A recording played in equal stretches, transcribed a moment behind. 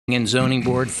and Zoning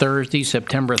Board Thursday,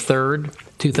 September 3rd,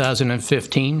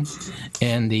 2015,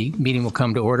 and the meeting will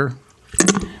come to order.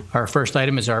 Our first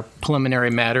item is our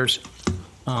preliminary matters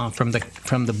from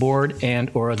the board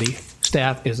and or the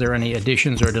staff. Is there any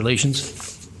additions or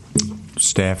deletions?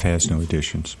 Staff has no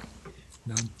additions.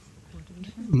 None.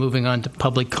 Moving on to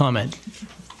public comment.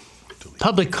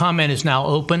 Public comment is now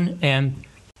open, and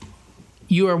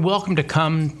you are welcome to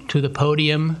come to the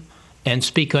podium and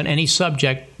speak on any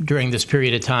subject during this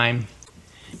period of time.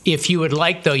 If you would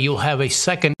like, though, you'll have a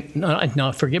second,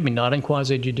 no, forgive me, not in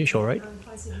quasi-judicial, right?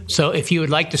 So if you would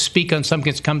like to speak on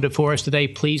something that's come before us today,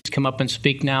 please come up and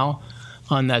speak now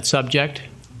on that subject.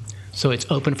 So it's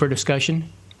open for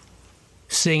discussion.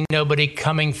 Seeing nobody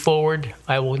coming forward,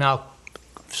 I will now,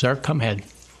 sir, come ahead.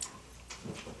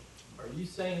 Are you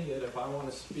saying that if I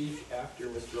want to speak after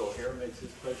Mr. O'Hare makes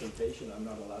his presentation, I'm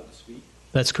not allowed to speak?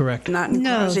 That's correct.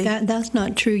 No, that's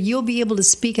not true. You'll be able to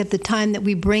speak at the time that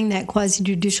we bring that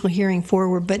quasi-judicial hearing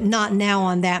forward, but not now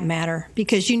on that matter,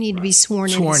 because you need to be sworn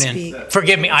in to speak.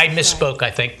 Forgive me, I misspoke,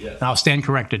 I think. Yes. I'll stand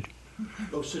corrected.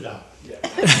 Go sit down. Yeah.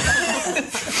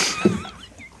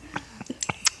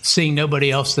 Seeing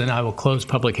nobody else, then I will close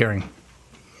public hearing.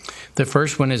 The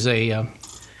first one is a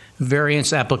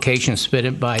variance application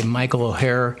submitted by Michael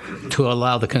O'Hare to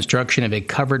allow the construction of a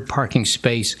covered parking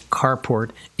space carport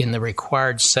in the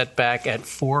required setback at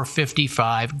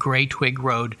 455 Gray Twig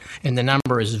Road, and the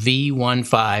number is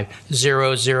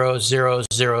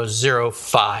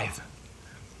V15000005.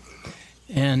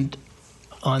 And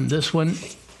on this one,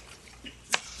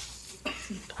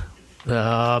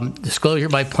 disclosure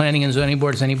by Planning and Zoning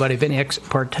Board. Does anybody have any ex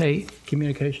parte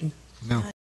communication? No.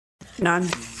 None.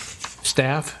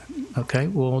 Staff? Okay.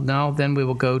 Well, now then we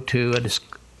will go to a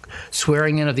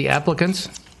swearing in of the applicants.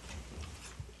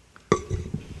 If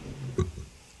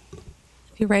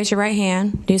you raise your right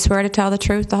hand, do you swear to tell the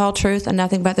truth, the whole truth, and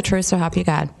nothing but the truth, so help you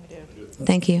God?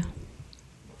 Thank you.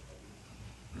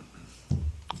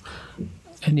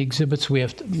 Any exhibits we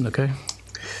have to, okay.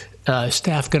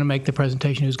 Staff going to make the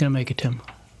presentation. Who's going to make it, Tim?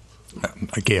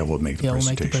 Gail will make the Gail will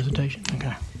presentation. make the presentation.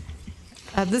 Okay.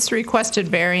 This requested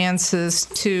variance is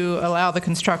to allow the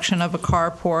construction of a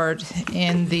carport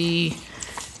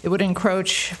it would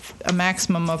encroach a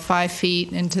maximum of 5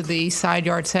 feet into the side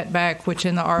yard setback, which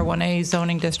in the R1A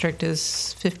zoning district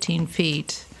is 15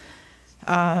 feet.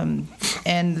 And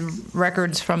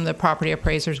records from the property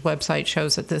appraiser's website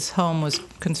shows that this home was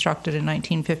constructed in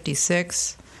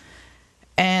 1956.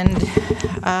 And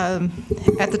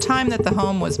at the time that the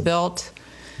home was built,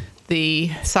 the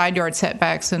side yard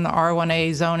setbacks in the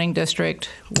R1A zoning district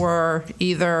were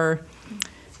either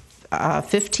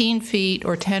 15 feet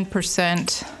or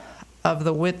 10% of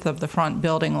the width of the front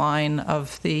building line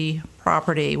of the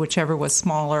property, whichever was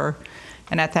smaller.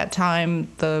 And at that time,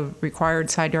 the required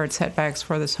side yard setbacks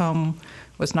for this home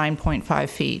was 9.5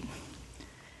 feet.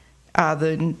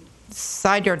 The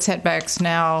side yard setbacks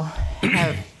now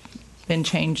have been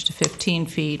changed to 15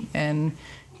 feet, and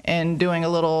doing a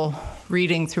little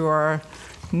reading through our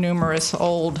numerous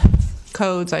old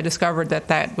codes, I discovered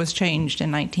that was changed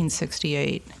in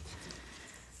 1968.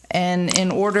 And in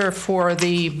order for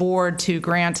the board to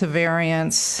grant a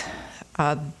variance,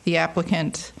 the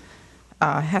applicant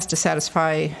has to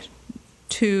satisfy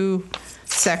two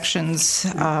sections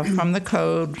from the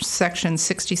code, section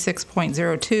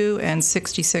 66.02 and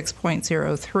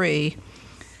 66.03.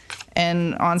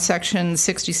 And on section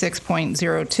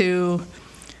 66.02,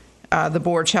 the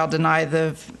board shall deny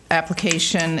the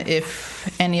application if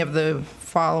any of the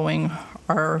following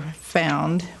are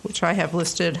found, which I have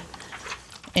listed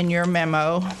in your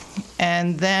memo.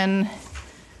 And then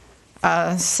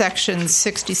section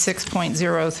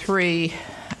 66.03,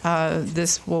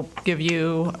 this will give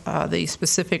you the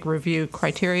specific review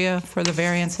criteria for the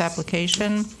variance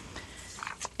application.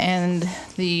 And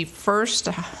the first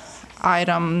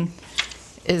item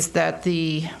is that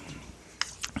the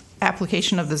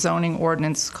application of the zoning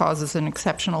ordinance causes an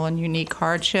exceptional and unique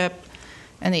hardship,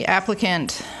 and the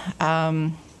applicant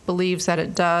believes that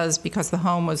it does because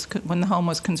when the home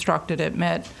was constructed, it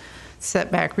met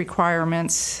setback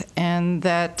requirements, and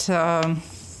that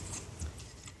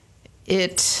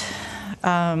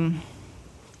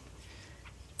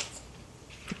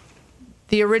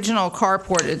the original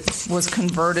carport was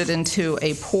converted into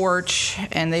a porch,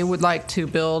 and they would like to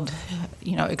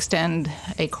extend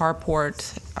a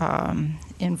carport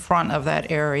in front of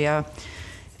that area.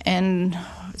 And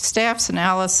staff's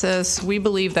analysis, we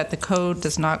believe that the code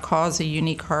does not cause a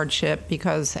unique hardship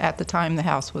because at the time the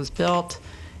house was built,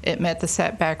 it met the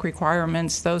setback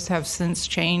requirements. Those have since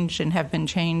changed and have been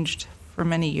changed for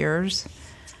many years.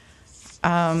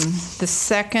 The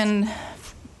second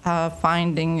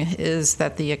finding is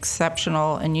that the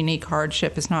exceptional and unique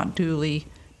hardship is not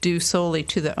due solely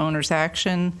to the owner's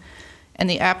action, and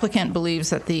the applicant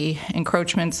believes that the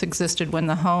encroachments existed when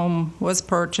the home was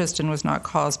purchased and was not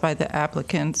caused by the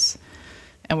applicants,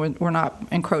 and were not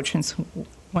encroachments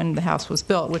when the house was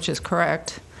built, which is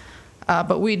correct.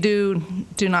 But we do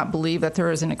not believe that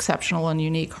there is an exceptional and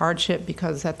unique hardship,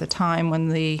 because at the time when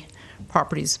the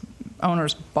property's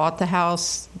owners bought the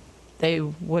house, they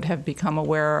would have become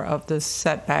aware of the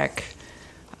setback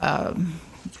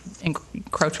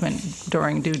encroachment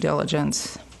during due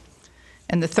diligence.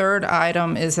 And the third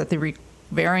item is that the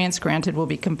variance granted will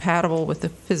be compatible with the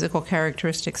physical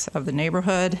characteristics of the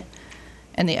neighborhood.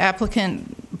 And the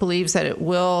applicant believes that it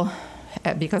will,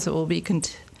 because it will be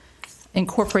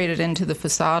incorporated into the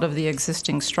facade of the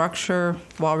existing structure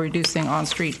while reducing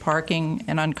on-street parking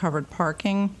and uncovered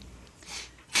parking.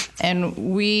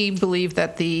 And we believe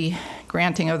that the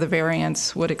granting of the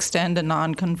variance would extend a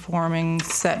non-conforming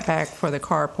setback for the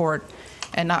carport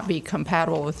and not be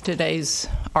compatible with today's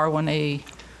R1A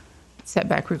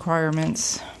setback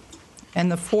requirements.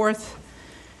 And the fourth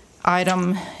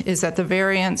item is that the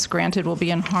variance granted will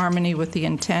be in harmony with the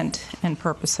intent and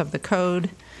purpose of the code.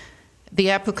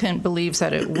 The applicant believes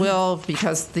that it will,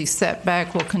 because the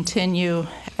setback will continue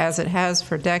as it has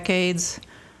for decades,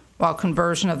 while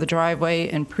conversion of the driveway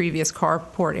and previous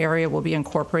carport area will be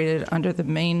incorporated under the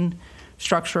main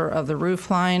structure of the roof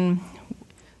line.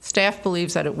 Staff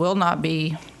believes that it will not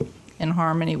be in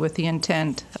harmony with the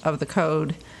intent of the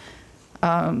code,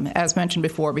 as mentioned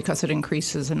before, because it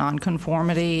increases a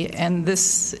nonconformity. And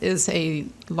this is a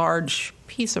large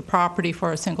piece of property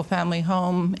for a single-family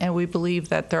home, and we believe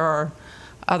that there are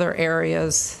other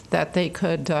areas that they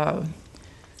could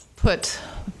put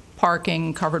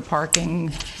parking, covered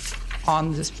parking,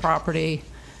 on this property.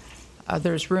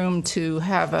 There's room to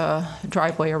have a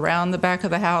driveway around the back of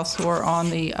the house or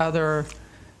on the other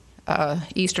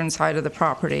eastern side of the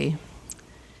property.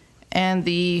 And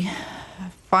the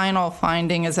final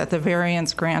finding is that the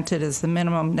variance granted is the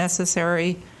minimum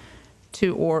necessary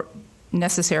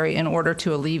in order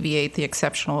to alleviate the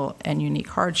exceptional and unique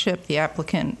hardship. The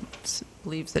applicant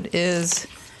believes it is,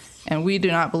 and we do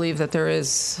not believe that there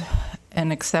is an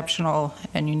exceptional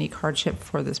and unique hardship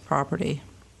for this property.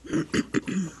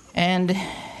 And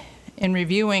in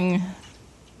reviewing,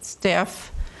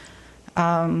 staff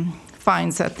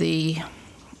finds that the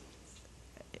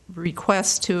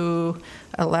request to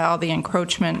allow the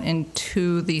encroachment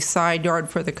into the side yard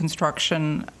for the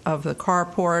construction of the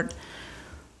carport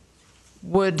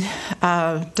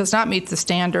does not meet the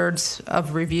standards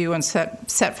of review and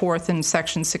set forth in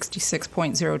section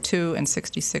 66.02 and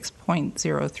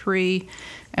 66.03,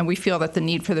 and we feel that the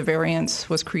need for the variance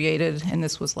was created, and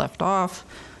this was left off,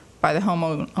 by the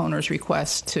homeowner's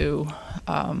request to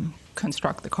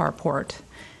construct the carport.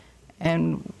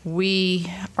 And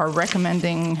we are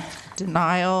recommending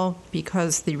denial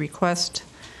because the request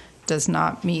does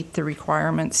not meet the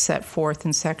requirements set forth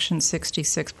in section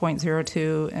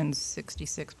 66.02 and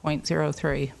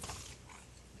 66.03.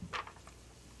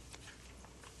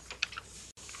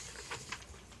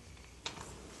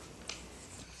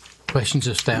 Questions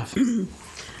of staff?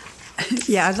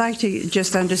 Yeah, I'd like to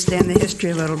just understand the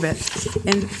history a little bit.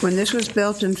 And when this was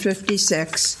built in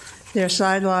 56, their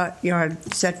side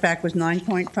yard setback was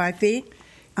 9.5 feet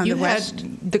on the west?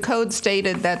 The code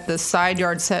stated that the side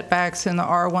yard setbacks in the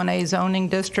R1A zoning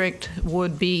district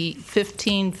would be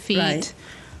 15 feet Right.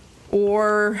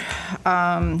 or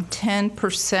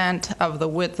 10% of the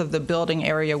width of the building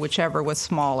area, whichever was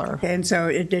smaller. And so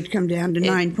it did come down to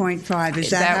 9.5. Is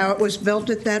that that- how it was built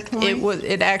at that point?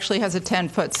 It actually has a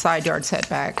 10-foot side yard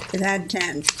setback. It had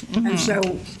 10. And so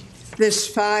this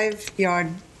 5-yard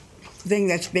thing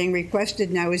that's being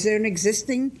requested now, is there an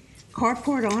existing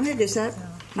carport on it? Is that?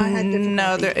 I had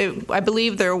No, difficulty. I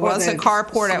believe there was a the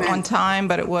carport at one cement. time,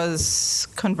 but it was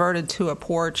converted to a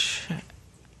porch.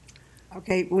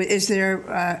 Okay, is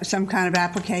there some kind of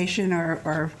application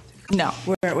or No.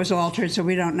 where it was altered, so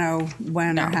we don't know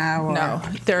when No, or how? Or, no,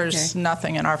 there's Okay.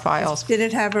 nothing in our files. Did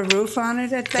it have a roof on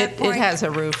it at that It point? has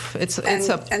a roof. It's a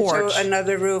porch. And so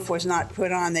another roof was not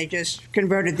put on. They just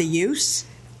converted the use.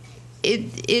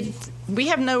 We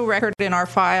have no record in our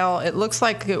file. It looks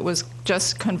like it was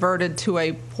just converted to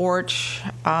a porch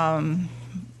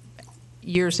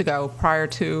years ago, prior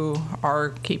to our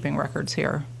keeping records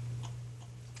here.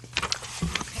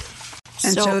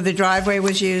 And so the driveway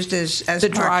was used as The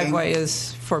parking. driveway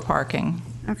is for parking.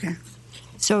 Okay.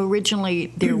 So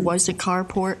originally there was a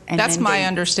carport, and That's then my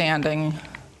understanding.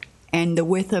 And the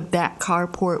width of that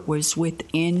carport was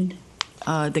within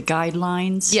the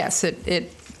guidelines. Yes,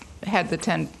 it had the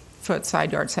 10-foot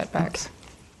side yard setbacks.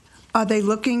 Are they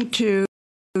looking to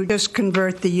just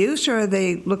convert the use, or are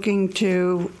they looking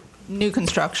to New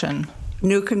construction.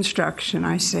 new construction?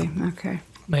 I see. Okay.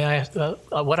 May I ask,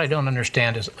 what I don't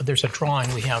understand is there's a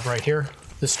drawing we have right here,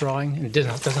 this drawing, and it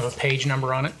doesn't have a page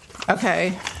number on it.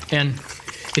 Okay. And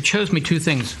it shows me two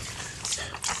things.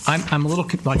 I'm a little,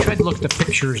 I tried to look at the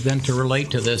pictures then to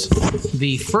relate to this.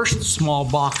 The first small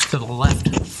box to the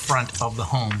left front of the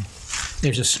home,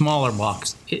 there's a smaller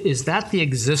box. Is that the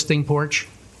existing porch?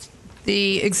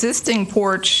 The existing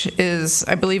porch is,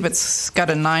 I believe it's got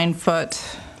a 9-foot,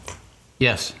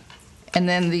 Yes. and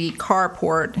then the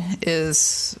carport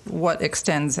is what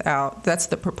extends out. That's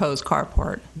the proposed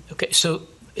carport. Okay, so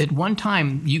at one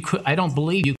time, I don't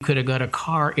believe you could have got a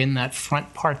car in that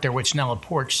front part there, which is now a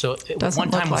porch. So at Doesn't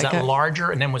one time, look was like that it. larger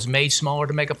and then was made smaller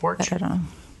to make a porch? I don't know.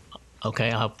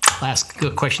 Okay, I'll ask a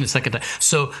question a second time.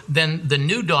 So then the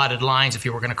new dotted lines, if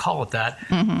you were going to call it that,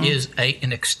 is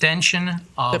an extension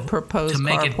of The proposed to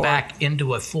make it carport. back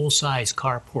into a full-size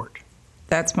carport.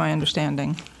 That's my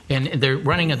understanding. And they're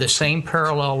running at the same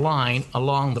parallel line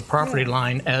along the property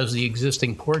line as the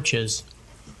existing porch is.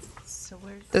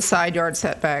 The side yard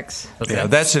setbacks. Okay. Yeah,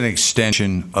 that's an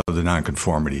extension of the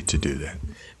nonconformity to do that.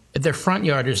 Their front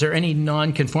yard, is there any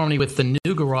non-conformity with the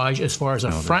new garage as far as a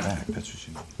No, they're front back. That's what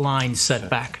you know. line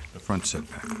setback? The front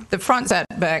setback. The front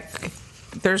setback,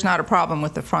 there's not a problem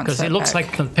with the front Because setback. it looks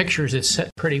like from the pictures it's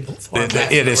set pretty far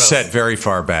back. It from is the set road. very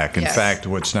far back. In Yes. fact,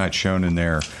 what's not shown in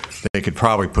there, they could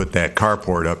probably put that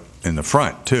carport up in the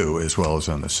front too, as well as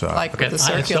on the side. Like Okay, with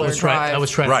the I circular was drive. I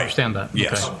was trying to Right. understand that.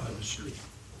 Yes.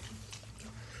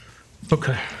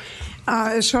 Okay.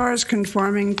 As far as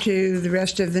conforming to the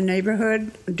rest of the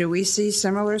neighborhood, do we see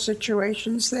similar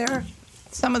situations there?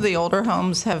 Some of the older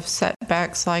homes have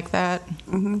setbacks like that.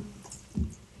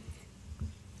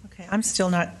 Okay, I'm still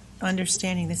not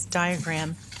understanding this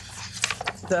diagram.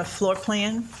 The floor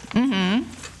plan. Mm-hmm.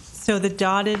 So the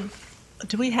dotted.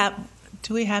 Do we have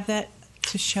that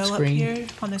to show Screen. up here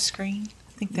on the screen?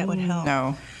 I think that would help.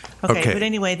 No. Okay, but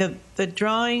anyway, the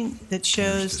drawing that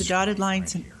shows the dotted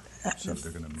lines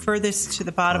furthest to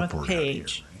the bottom of the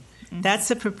page. That's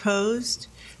the proposed.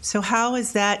 So how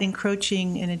is that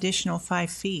encroaching an additional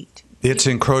 5 feet? It's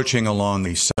encroaching along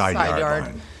the side yard yard.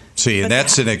 line. See, and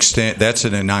that's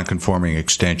a non-conforming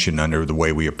extension under the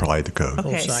way we apply the code.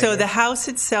 Okay, side so yard. the house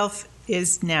itself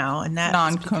is now, and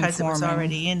that's because it was Non-conforming.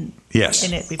 already in Yes,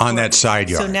 it before. on that side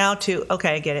So yard. now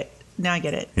I get it. Now I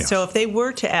get it. Yeah. So if they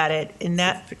were to add it in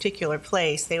that particular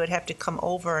place, they would have to come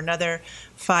over another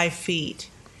 5 feet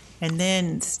and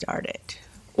then start it.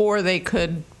 Or they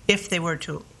could, If they were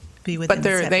to be within but the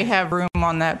they setback. have room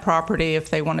on that property if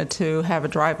they wanted to have a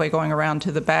driveway going around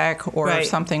to the back or Right.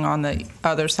 something on the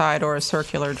other side or a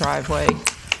circular driveway.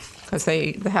 Because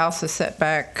the house is set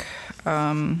back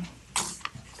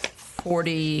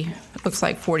 40, it looks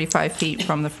like 45 feet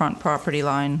from the front property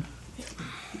line.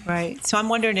 Right. So I'm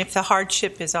wondering if the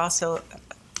hardship is also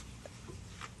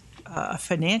a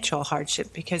financial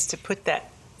hardship, because to put that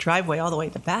driveway all the way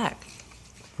at the back.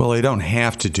 Well, they don't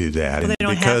have to do that Well, they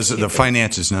don't have because to, the but-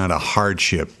 finance is not a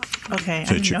hardship. Okay.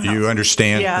 I didn't know how- You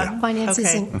understand? Yeah. Finance Okay.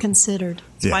 isn't considered.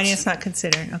 Yes. Finance not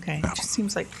considered. Okay. No. It just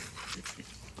seems like.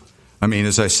 I mean,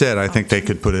 as I said, I think they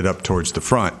could put it up towards the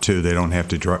front too. They don't have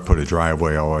to put a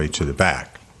driveway all the way to the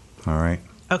back. All right?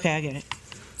 Okay, I get it.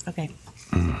 Okay.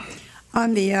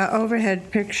 On the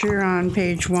overhead picture on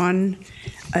page 1,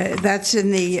 that's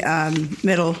in the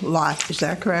middle lot, is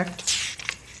that correct?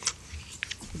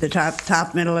 The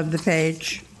top middle of the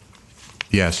page?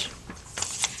 Yes.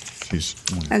 She's-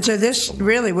 And so this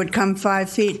really would come 5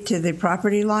 feet to the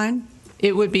property line?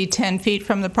 It would be 10 feet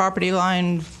from the property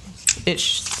line.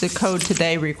 The code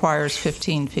today requires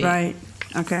 15 feet. Right,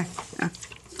 okay. Yeah.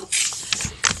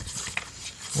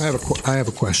 I have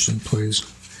a question, please.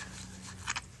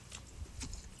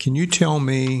 Can you tell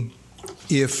me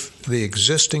if the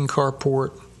existing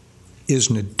carport is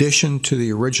an addition to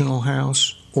the original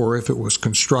house, or if it was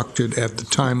constructed at the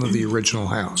time of the original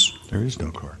house? There is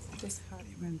no car.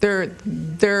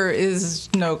 There is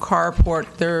no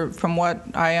carport. From what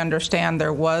I understand,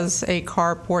 there was a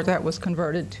carport that was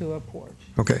converted to a porch.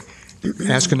 Okay.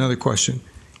 Ask another question.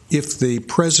 If the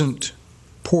present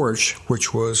porch,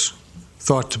 which was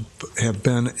thought to have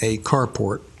been a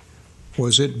carport,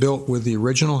 was it built with the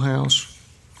original house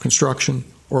construction,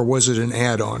 or was it an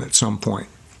add-on at some point?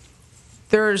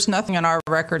 There's nothing in our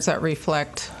records that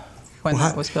reflect when Well,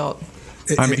 that was built.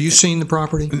 Have you seen the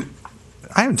property?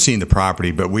 I haven't seen the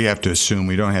property, but we have to assume,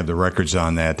 we don't have the records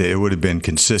on that it would have been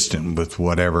consistent with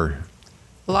whatever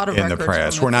A lot of in the records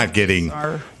press. from We're not getting,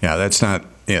 are- yeah, that's not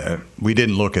we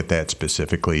didn't look at that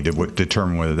specifically to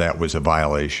determine whether that was a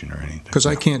violation or anything. Because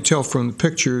I can't tell from the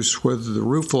pictures whether the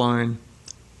roof line.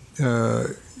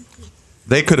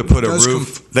 They could have put a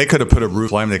roof. They could have put a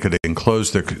roof line. They could have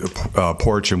enclosed the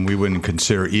porch, and we wouldn't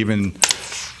consider even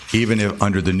if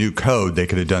under the new code they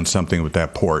could have done something with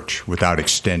that porch without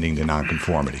extending the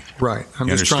nonconformity. Right.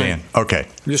 You understand? Okay.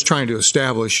 I'm just trying to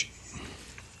establish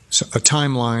a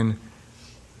timeline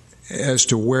as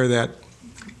to where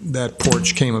that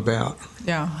porch came about.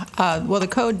 Yeah. Well, the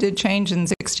code did change in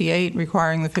 '68,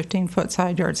 requiring the 15-foot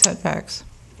side yard setbacks.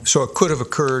 So it could have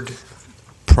occurred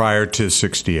prior to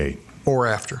 '68 or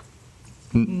after.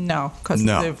 No, because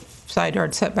the side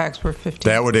yard setbacks were 15.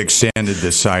 That would have extended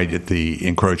the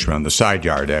encroachment on the side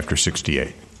yard after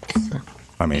 '68. Okay.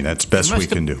 I mean, that's best we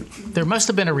can do. There must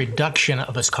have been a reduction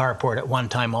of his carport at one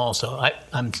time also.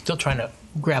 I'm still trying to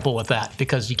grapple with that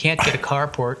because you can't get a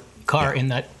car in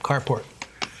that carport.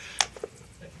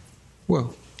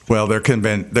 Well, there could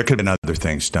have been other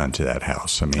things done to that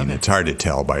house. I mean, It's hard to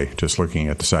tell by just looking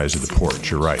at the size of the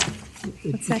porch. You're right.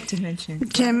 What's that dimension?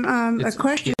 Tim, a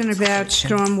question about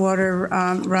stormwater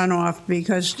runoff,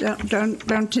 because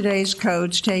don't today's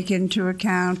codes take into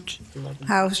account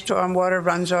how stormwater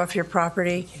runs off your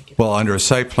property? Well, under a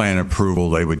site plan approval,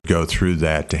 they would go through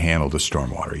that to handle the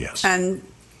stormwater, yes. And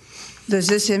does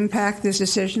this impact this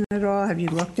decision at all? Have you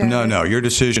looked at it? No. Your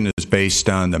decision is based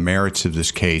on the merits of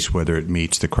this case, whether it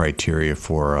meets the criteria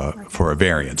for a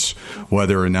variance,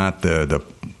 whether or not the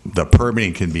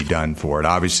permitting can be done for it.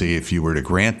 Obviously, if you were to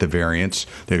grant the variance,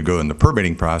 they would go in the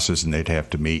permitting process and they'd have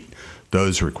to meet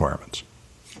those requirements,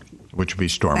 which would be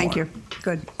stormwater. Thank you.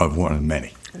 Good. Of one of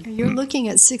many. You're looking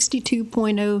at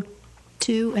 62.02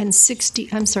 and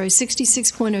 66.02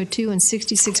 and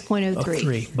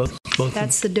 66.03. Both.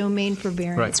 That's the domain for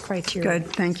variance criteria.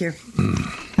 Good. Thank you.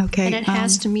 Okay. And it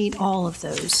has to meet all of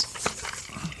those.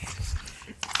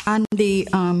 On the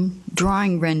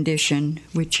drawing rendition,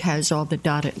 which has all the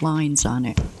dotted lines on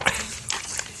it,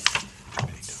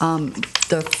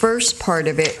 the first part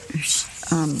of it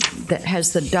that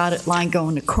has the dotted line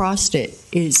going across it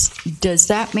does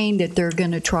that mean that they're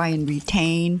going to try and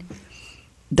retain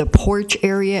the porch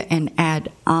area and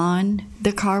add on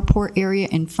the carport area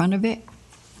in front of it?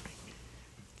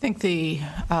 I think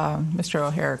Mr.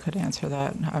 O'Hara could answer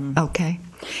that. Okay.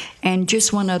 And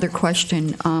just one other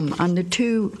question. On the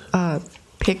two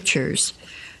pictures,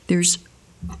 there's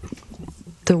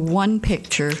the one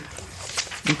picture,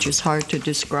 which is hard to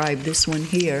describe, this one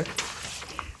here,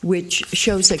 which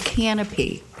shows a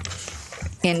canopy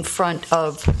in front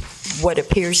of what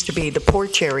appears to be the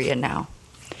porch area now.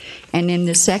 And in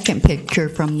the second picture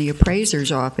from the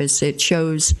appraiser's office, it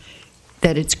shows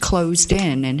that it's closed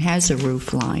in and has a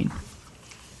roof line.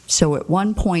 So at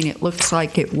one point it looks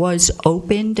like it was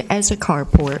opened as a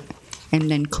carport and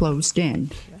then closed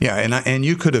in. Yeah, and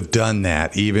you could have done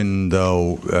that even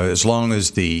though as long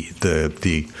as the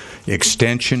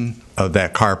extension of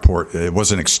that carport, it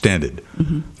wasn't extended.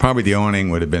 Mm-hmm. Probably the awning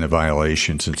would have been a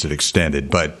violation since it extended,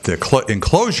 but the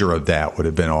enclosure of that would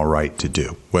have been all right to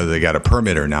do, whether they got a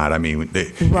permit or not. I mean,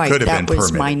 it could have been permitted. That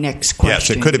was my next question. Yes,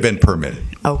 it could have been permitted.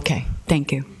 Okay,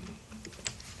 thank you.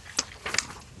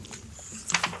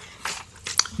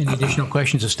 Any additional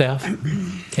questions of staff?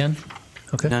 Ken?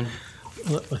 Okay. None.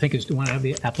 Well, I think do you want to have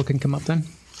the applicant come up then?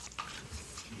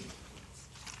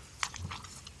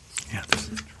 Yeah.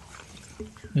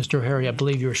 Mr. O'Hara, I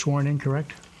believe you were sworn in,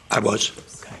 correct? I was.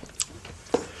 Okay.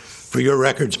 For your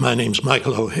records, my name's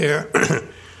Michael O'Hare.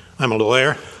 I'm a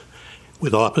lawyer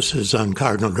with offices on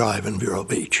Cardinal Drive in Vero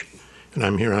Beach. And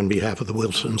I'm here on behalf of the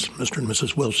Wilsons, Mr. and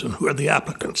Mrs. Wilson, who are the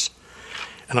applicants.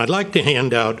 And I'd like to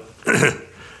hand out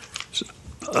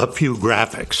a few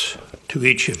graphics to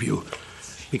each of you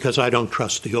because I don't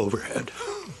trust the overhead.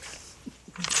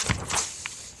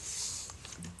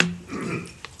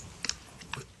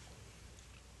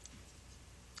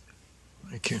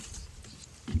 Thank you.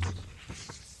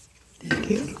 Thank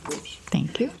you.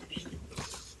 Thank you.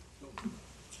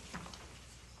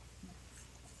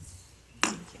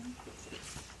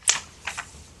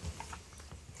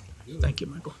 Thank you,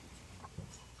 Michael.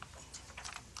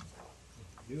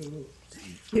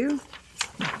 Thank you.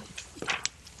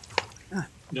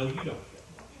 No, you don't.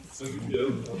 So you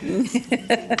do.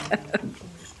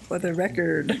 For the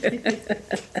record.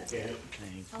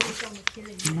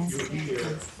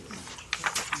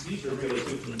 These are really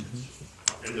good ones.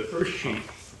 And the first sheet.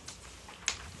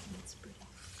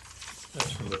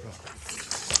 That's from the property.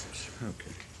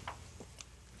 Okay.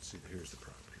 Let's see, here's the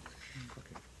property.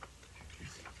 Okay.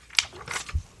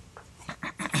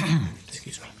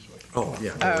 Excuse me. Oh,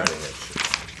 yeah. At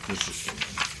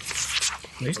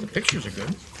least the pictures are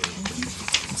good.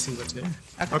 see what's there.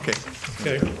 Okay.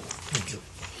 Thank you.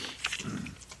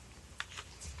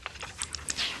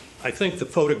 I think the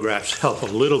photographs help a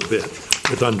little bit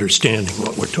with understanding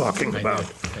what we're talking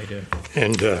about. I do.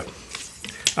 And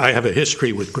I have a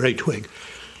history with Grey Twig.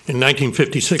 In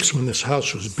 1956, when this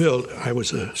house was built, I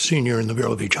was a senior in the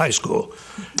Vero Beach High School,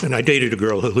 and I dated a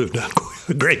girl who lived on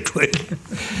Grey Twig.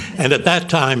 And at that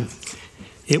time,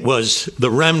 it was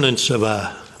the remnants of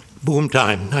a boom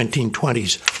time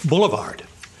 1920s boulevard,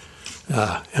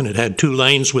 and it had 2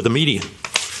 lanes with a median.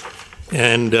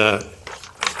 And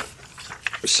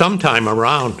sometime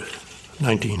around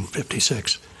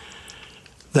 1956,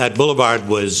 that boulevard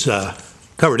was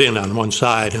covered in on one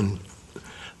side, and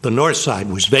the north side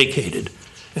was vacated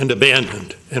and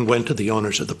abandoned and went to the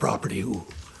owners of the property who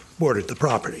bordered the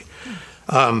property,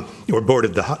 or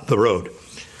bordered the road.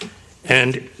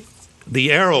 And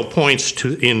the arrow points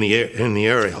to, in the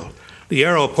aerial, the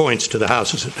arrow points to the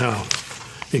house as it now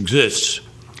exists.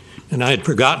 And I had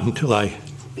forgotten until I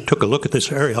took a look at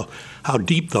this aerial how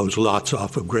deep those lots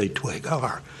off of Grey Twig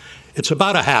are. It's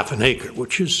about a half an acre,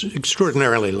 which is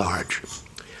extraordinarily large.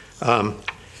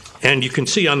 And you can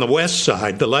see on the west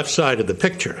side, the left side of the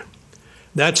picture,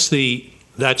 that's the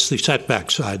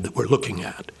setback side that we're looking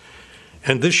at.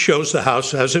 And this shows the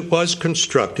house as it was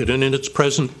constructed and in its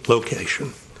present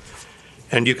location.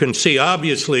 And you can see,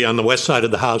 obviously, on the west side of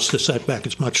the house, the setback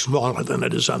is much smaller than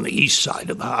it is on the east side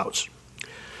of the house.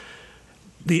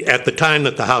 At the time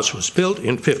that the house was built,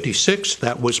 in 56,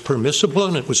 that was permissible,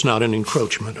 and it was not an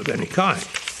encroachment of any kind.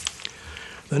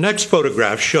 The next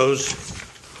photograph shows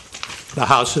the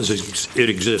house as it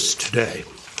exists today.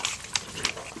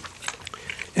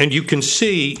 And you can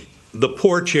see the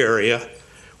porch area,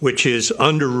 which is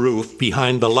under roof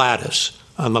behind the lattice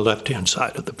on the left-hand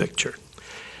side of the picture.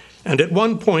 And at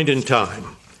one point in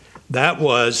time, that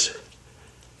was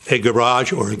a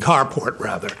garage, or a carport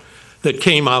rather, that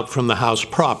came out from the house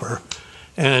proper,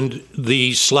 and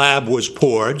the slab was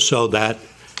poured so that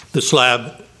the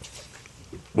slab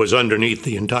was underneath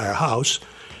the entire house,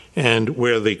 and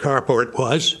where the carport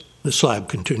was, the slab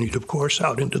continued, of course,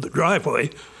 out into the driveway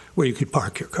where you could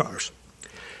park your cars.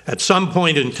 At some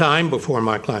point in time, before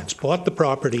my clients bought the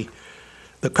property,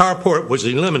 the carport was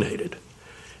eliminated,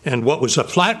 and what was a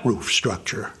flat roof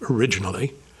structure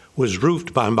originally was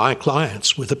roofed by my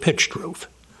clients with a pitched roof.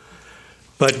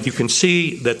 But you can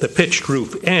see that the pitched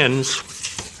roof ends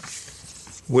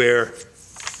where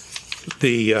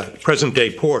the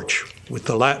present-day porch with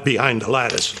the behind the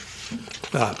lattice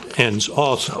ends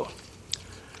also.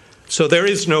 So there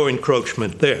is no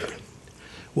encroachment there.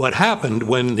 What happened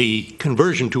when the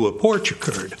conversion to a porch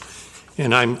occurred,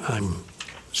 and I'm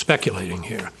speculating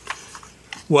here,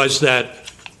 was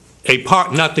that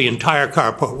not the entire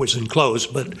carport was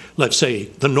enclosed, but let's say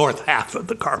the north half of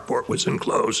the carport was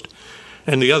enclosed,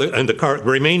 and the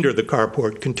remainder of the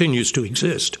carport continues to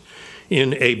exist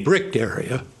in a bricked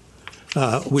area,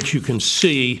 which you can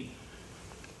see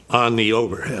on the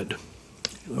overhead,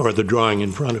 or the drawing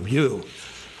in front of you.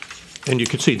 And you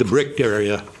can see the bricked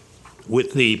area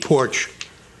with the porch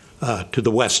to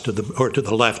the west of or to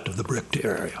the left of the bricked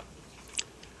area.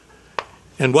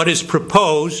 And what is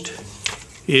proposed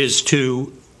is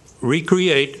to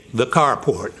recreate the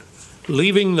carport,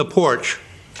 leaving the porch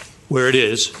where it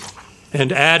is,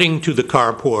 and adding to the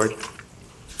carport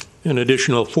an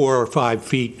additional 4 or 5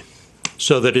 feet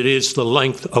so that it is the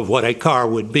length of what a car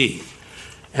would be.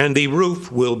 And the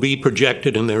roof will be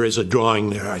projected, and there is a drawing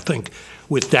there, I think,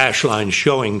 with dash lines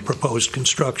showing proposed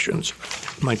constructions.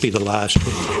 Might be the last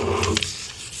page.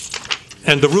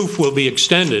 And the roof will be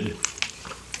extended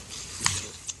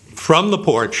from the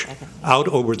porch out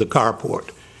over the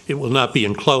carport. It will not be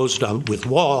enclosed with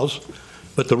walls,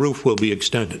 but the roof will be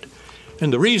extended.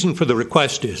 And the reason for the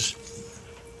request is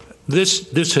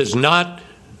this has not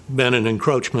been an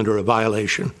encroachment or a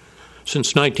violation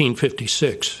since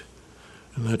 1956.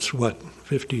 And that's, what,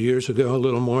 50 years ago, a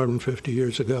little more than 50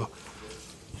 years ago.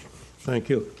 Thank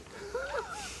you.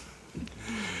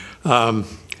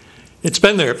 It's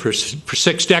been there for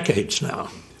 6 decades now.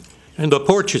 And the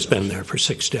porch has been there for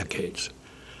 6 decades.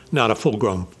 Not a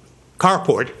full-grown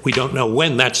carport. We don't know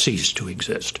when that ceased to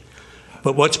exist.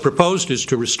 But what's proposed is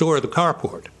to restore the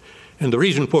carport. And the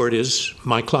reason for it is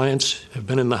my clients have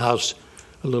been in the house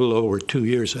a little over 2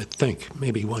 years, I think,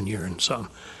 maybe 1 year and some.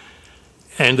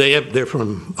 And they're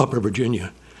from Upper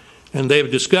Virginia. And they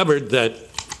have discovered that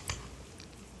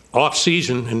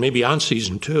off-season, and maybe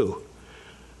on-season too,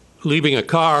 leaving a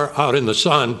car out in the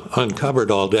sun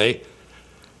uncovered all day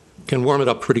can warm it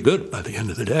up pretty good by the end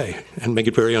of the day and make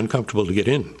it very uncomfortable to get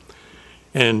in.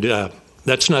 And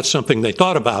that's not something they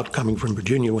thought about coming from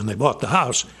Virginia when they bought the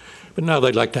house. but now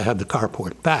they'd like to have the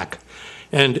carport back.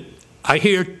 And I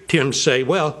hear Tim say,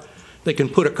 well, they can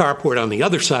put a carport on the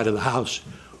other side of the house,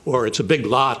 or it's a big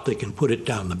lot, they can put it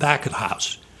down the back of the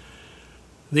house.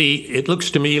 It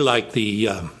looks to me like the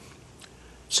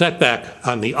setback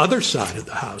on the other side of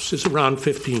the house is around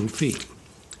 15 feet.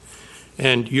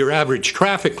 And your average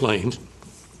traffic lane,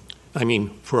 I mean,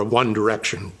 for a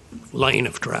one-direction lane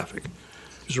of traffic,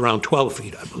 is around 12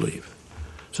 feet, I believe.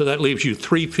 So that leaves you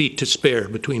 3 feet to spare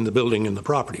between the building and the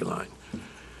property line.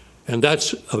 And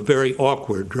that's a very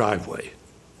awkward driveway.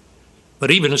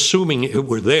 But even assuming it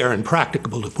were there and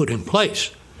practicable to put in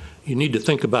place, you need to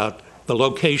think about the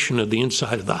location of the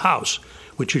inside of the house,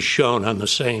 which is shown on the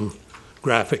same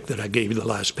graphic that I gave you the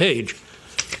last page.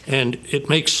 And it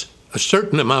makes a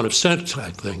certain amount of sense,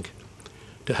 I think,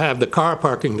 to have the car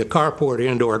parking, the carport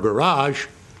and or garage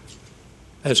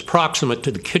as proximate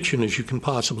to the kitchen as you can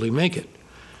possibly make it.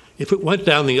 If it went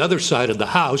down the other side of the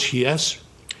house, yes,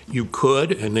 you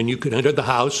could, and then you could enter the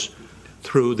house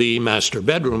through the master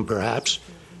bedroom, perhaps.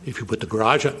 If you put the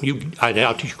garage on, I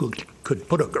doubt you could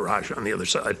put a garage on the other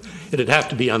side. It'd have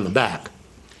to be on the back.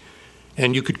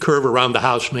 And you could curve around the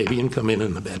house maybe and come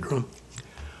in the bedroom.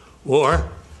 Or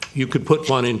you could put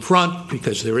one in front,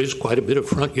 because there is quite a bit of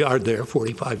front yard there,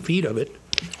 45 feet of it,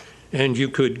 and you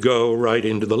could go right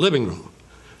into the living room.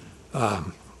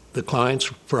 The clients,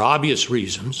 for obvious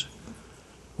reasons,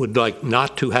 would like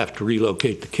not to have to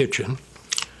relocate the kitchen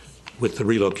with the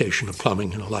relocation of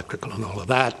plumbing and electrical and all of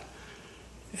that,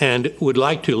 and would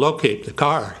like to locate the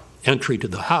car entry to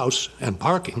the house and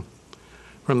parking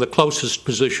from the closest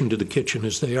position to the kitchen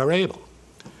as they are able.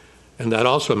 And that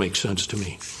also makes sense to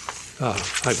me.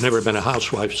 I've never been a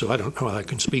housewife, so I don't know how I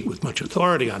can speak with much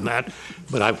authority on that,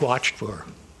 but I've watched for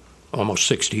almost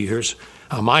 60 years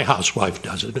how my housewife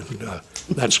does it, and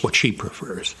that's what she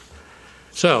prefers.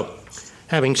 So,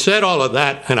 having said all of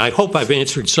that, and I hope I've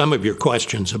answered some of your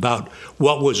questions about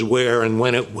what was where and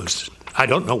when it was, I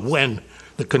don't know when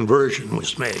the conversion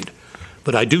was made,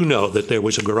 but I do know that there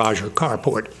was a garage or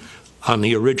carport on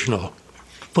the original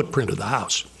footprint of the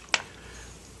house.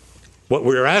 What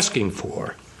we're asking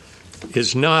for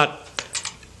is not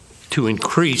to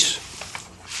increase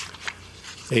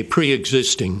a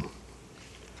pre-existing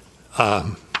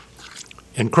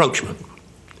encroachment.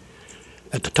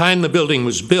 At the time the building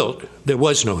was built, there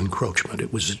was no encroachment.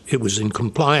 It was in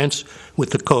compliance with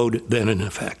the code then in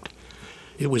effect.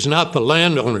 It was not the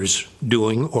landowner's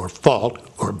doing or fault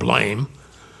or blame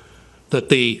that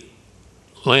the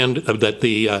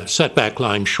setback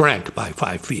line shrank by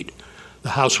 5 feet. The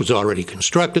house was already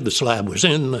constructed, the slab was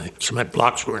in, the cement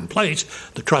blocks were in place,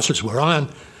 the trusses were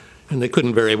on, and they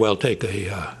couldn't very well take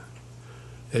a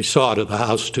saw to the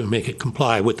house to make it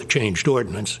comply with the changed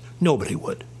ordinance. Nobody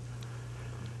would.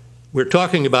 We're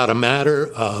talking about a matter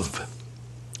of,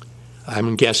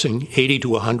 I'm guessing, 80 to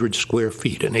 100 square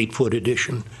feet, an 8-foot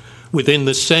addition, within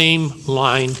the same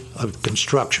line of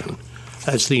construction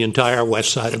as the entire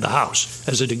west side of the house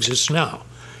as it exists now.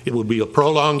 It would be a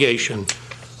prolongation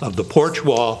of the porch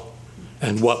wall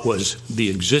and what was the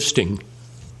existing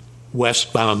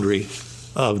west boundary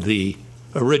of the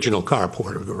original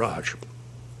carport or garage.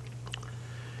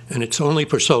 And it's only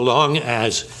for so long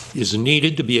as is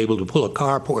needed to be able to pull a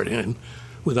carport in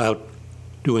without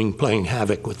playing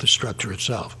havoc with the structure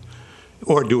itself,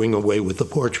 or doing away with the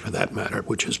porch for that matter,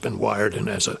 which has been wired in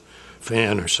as a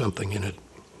fan or something in it,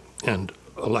 and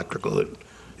electrical that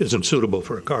isn't suitable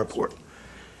for a carport.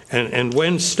 And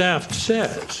when staff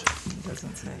says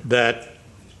that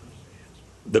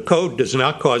the code does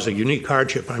not cause a unique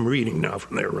hardship, I'm reading now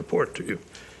from their report to you,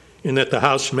 in that the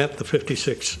house met the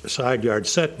 56 side yard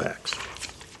setbacks.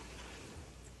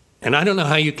 And I don't know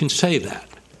how you can say that.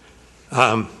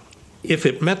 If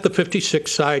it met the 56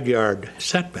 side yard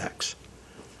setbacks,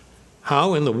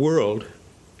 how in the world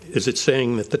is it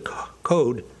saying that the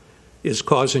code is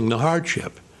causing the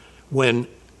hardship when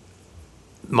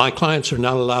my clients are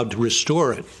not allowed to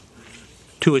restore it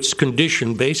to its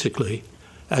condition, basically,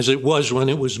 as it was when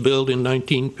it was built in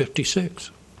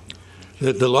 1956?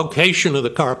 The location of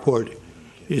the carport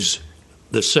is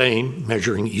the same,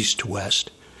 measuring east to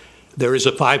west. There is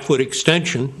a 5-foot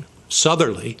extension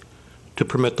southerly to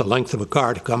permit the length of a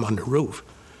car to come under roof.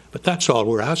 But that's all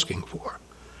we're asking for.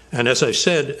 And as I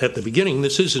said at the beginning,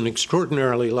 this is an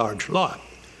extraordinarily large lot.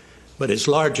 But as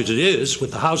large as it is,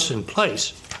 with the house in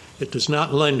place, it does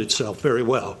not lend itself very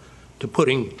well to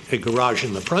putting a garage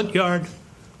in the front yard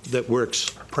that works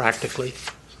practically,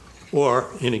 or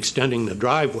in extending the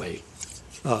driveway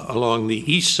along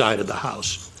the east side of the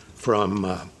house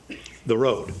from the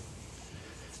road.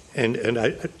 And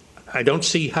I don't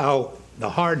see how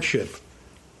the hardship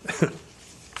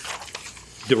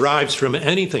derives from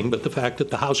anything but the fact that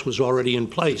the house was already in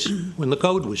place when the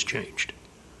code was changed.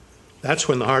 That's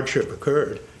when the hardship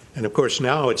occurred. And of course,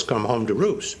 now it's come home to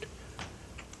roost.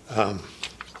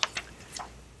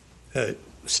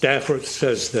 Staff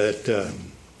says that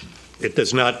it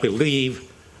does not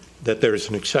believe that there is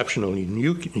an exceptionally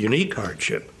unique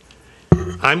hardship.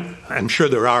 I'm sure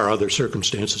there are other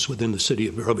circumstances within the city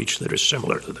of Vero Beach that are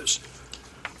similar to this,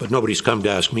 but nobody's come to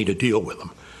ask me to deal with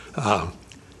them.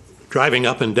 Driving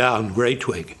up and down Grey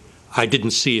Twig, I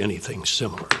didn't see anything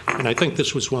similar. And I think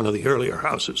this was one of the earlier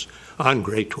houses on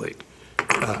Grey Twig.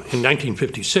 In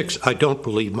 1956, I don't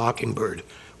believe Mockingbird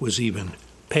was even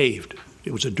paved.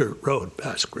 It was a dirt road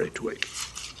past Grey Twig.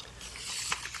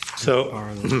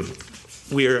 So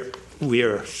we are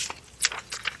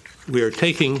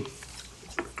taking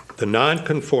the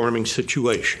non-conforming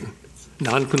situation,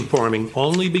 non-conforming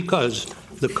only because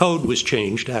the code was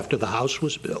changed after the house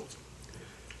was built,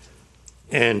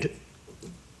 and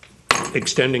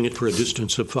extending it for a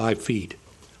distance of 5 feet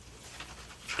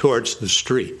towards the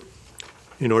street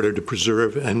in order to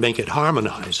preserve and make it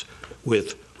harmonize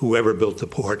with whoever built the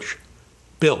porch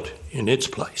built in its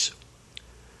place.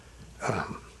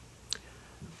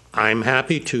 I'm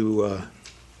happy to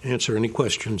answer any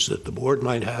questions that the board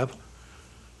might have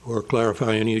or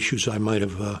clarify any issues I might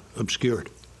have obscured,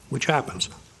 which happens.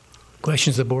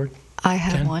 Questions of the board? I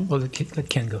have Ken? one. Well, let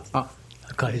Ken go. I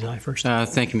caught his eye first.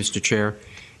 Thank you, Mr. Chair.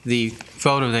 The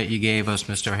photo that you gave us,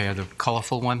 Mr. O'Hare, the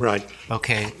colorful one? Right.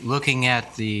 Okay, looking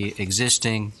at the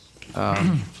existing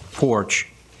porch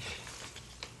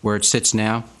where it sits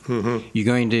now, you're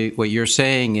going to, what you're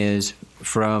saying is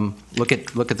from, look at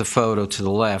the photo to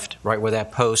the left, right where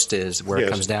that post is, where Yes.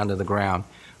 it comes down to the ground,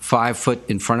 5 foot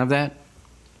in front of that?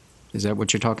 Is that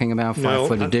what you're talking about, 5 No,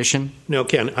 foot addition? No,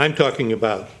 Ken, I'm talking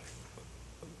about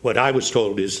what I was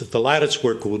told is that the lattice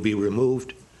work will be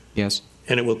removed Yes.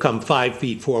 and it will come 5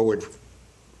 feet forward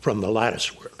from the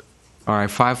lattice work. All right,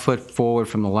 5 foot forward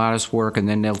from the lattice work, and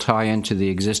then they'll tie into the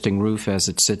existing roof as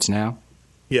it sits now?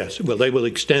 Yes, well, they will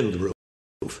extend the roof.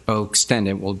 Oh, extend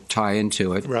it, will tie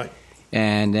into it. Right.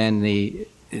 And then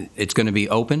it's going to be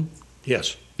open,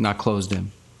 Yes. not closed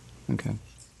in. Okay.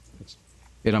 That's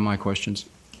it on my questions.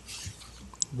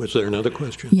 Was there another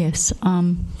question? Yes.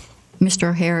 Mr.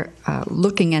 O'Hare,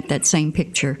 looking at that same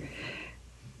picture,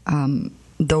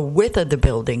 the width of the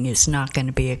building is not going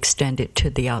to be extended to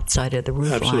the outside of the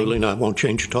roof line. Absolutely not. Won't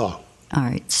change at all. All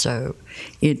right, so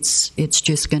it's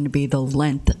just going to be the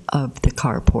length of the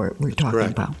carport we're talking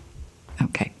correct. about.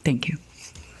 Okay, thank you.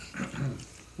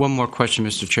 One more question,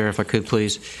 Mr. Chair, if I could,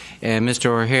 please. And Mr.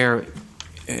 O'Hare,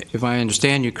 if I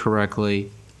understand you correctly,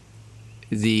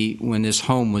 when this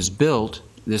home was built,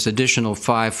 this additional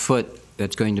 5 foot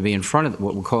that's going to be in front of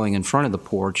what we're calling in front of the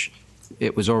porch,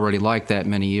 it was already like that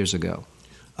many years ago.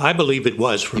 I believe it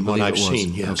was from You what believe I've it was?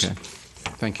 seen, yes. Okay.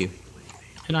 Thank you.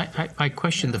 And I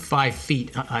question the 5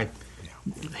 feet.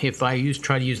 If I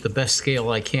try to use the best scale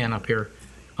I can up here,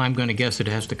 I'm going to guess it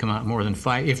has to come out more than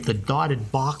 5. If the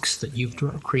dotted box that you've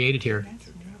created here,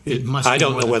 it must I be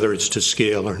don't more know than- whether it's to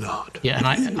scale or not. Yeah,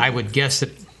 and I would guess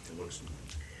that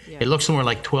it looks somewhere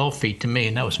like 12 feet to me,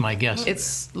 and that was my guess.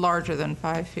 It's larger than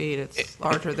 5 feet. It's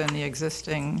larger than the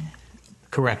existing.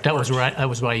 Correct. That was right. That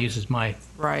was what I used as my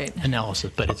Right.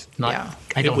 analysis, but it's not. Yeah.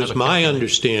 I don't It was have a my calculator.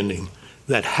 understanding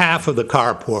that half of the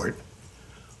carport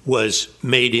was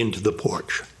made into the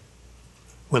porch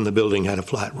when the building had a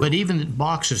flat roof. But even the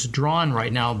box is drawn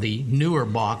right now, the newer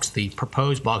box, the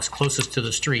proposed box closest to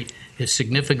the street, is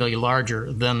significantly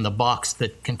larger than the box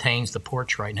that contains the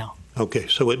porch right now. Okay,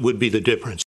 so it would be the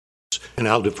difference, and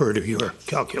I'll defer to your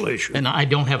calculation. And I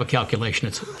don't have a calculation.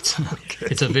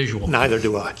 It's a visual. Neither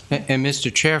do I. And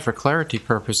Mr. Chair, for clarity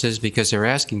purposes, because they're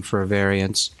asking for a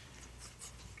variance,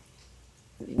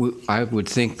 I would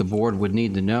think the board would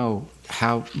need to know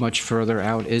how much further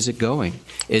out is it going?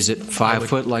 Is it 5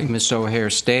 foot like Mr. O'Hare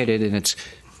stated,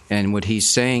 and what he's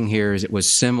saying here is it was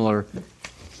similar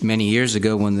many years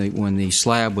ago when the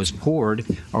slab was poured?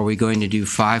 Are we going to do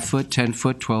 5 foot, 10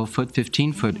 foot, 12 foot,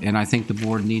 15 foot? And I think the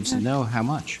board needs to know how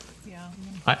much.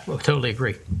 I totally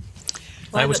agree.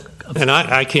 And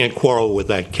I can't quarrel with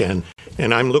that, Ken.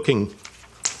 And I'm looking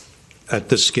at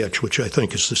this sketch, which I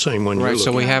think is the same one you're Right, so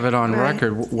looking we at. have it on Right.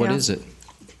 record. What Yeah. is it?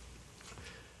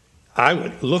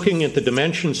 Looking at the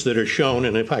dimensions that are shown,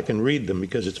 and if I can read them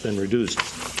because it's been reduced.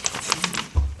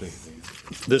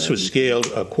 This was scaled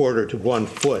 1/4 to 1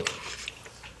 foot,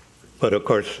 but of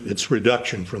course it's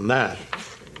reduction from that.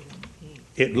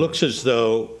 It looks as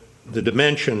though the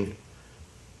dimension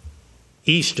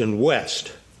east and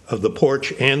west of the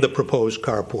porch and the proposed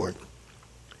carport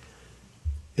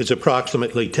is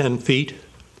approximately 10 feet.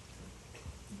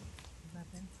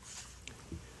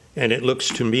 And it looks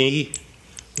to me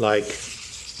like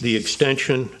the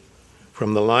extension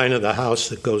from the line of the house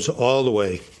that goes all the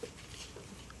way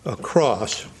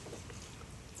across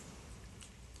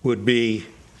would be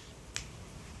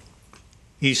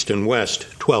east and west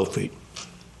 12 feet.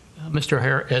 Mr.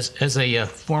 O'Hare, as a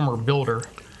former builder,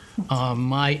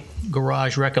 my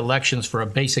garage recollections for a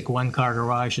basic one-car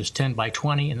garage is 10 by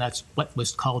 20, and that's what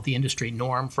was called the industry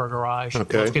norm for a garage.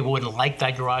 Okay. Most people wouldn't like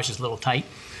that garage; it's a little tight,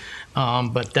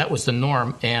 but that was the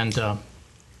norm. And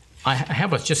I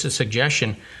have just a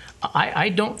suggestion. I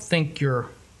don't think your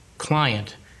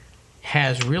client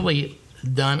has really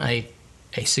done a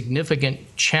significant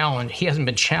challenge. He hasn't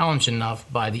been challenged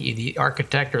enough by the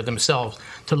architect or themselves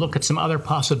to look at some other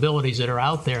possibilities that are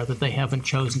out there that they haven't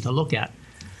chosen to look at.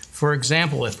 For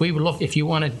example, if you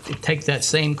want to take that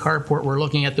same carport we're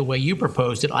looking at the way you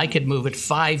proposed it, I could move it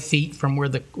 5 feet from where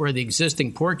the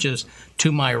existing porch is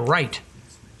to my right,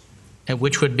 and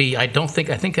which would be I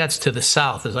think that's to the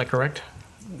south. Is that correct?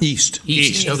 East.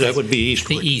 East. Okay. That would be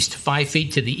eastward. The east, 5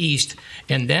 feet to the east,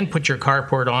 and then put your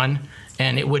carport on.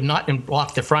 And it would not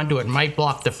block the front door. It might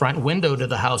block the front window to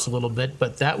the house a little bit,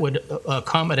 but that would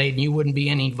accommodate, and you wouldn't be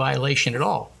any violation at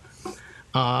all.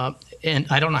 And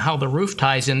I don't know how the roof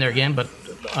ties in there again, but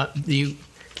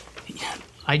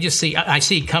I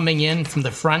see coming in from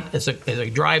the front as a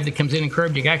drive that comes in and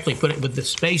curved. You can actually put it with the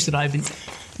space that I've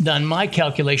done my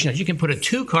calculations. You can put a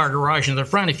 2-car garage in the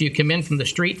front if you come in from the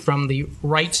street from the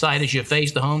right side as you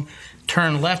face the home.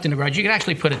 Turn left in the garage. You can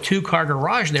actually put a 2-car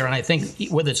garage there, and I think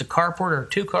whether it's a carport or a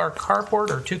 2-car carport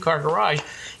or a 2-car garage,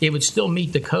 it would still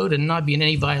meet the code and not be in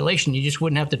any violation. You just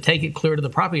wouldn't have to take it clear to the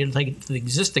property. You'd take it to the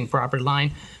existing property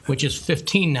line, which is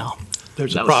 15 now.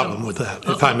 There's a problem with that,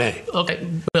 if I may. Okay,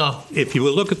 well, If you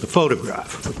will look at the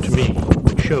photograph, to me,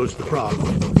 it shows the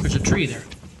problem. there's a tree there.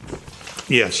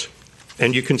 Yes,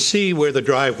 and you can see where the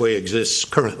driveway exists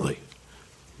currently.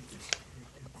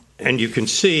 And you can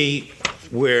see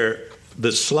where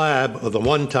the slab of the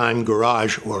one-time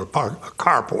garage or a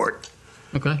carport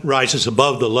Okay, rises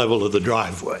above the level of the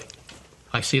driveway.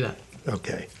 I see that.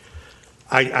 Okay.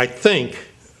 I think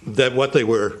that what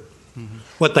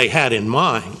they had in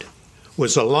mind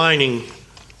was aligning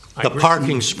I the agree.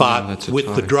 parking No, spot that's a with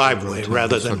the drive. driveway That's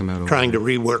rather what I'm talking than about trying to over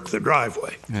rework the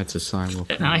driveway. That's a sidewalk.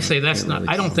 And I say that's not,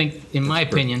 I don't think, in my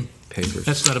opinion, Papers.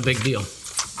 that's not a big deal.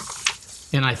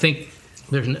 And I think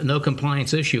there's no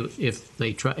compliance issue if they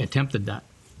attempted that.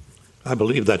 I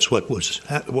believe that's what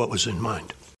was in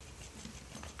mind.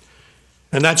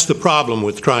 And that's the problem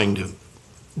with trying to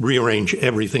rearrange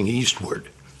everything eastward.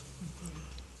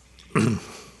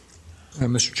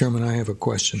 Mr. Chairman, I have a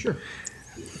question. Sure.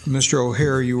 Mr.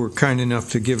 O'Hare, you were kind enough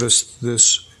to give us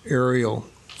this aerial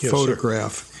Yes,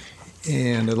 photograph,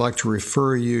 and I'd like to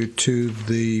refer you to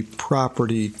the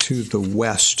property to the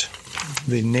west,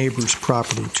 the neighbor's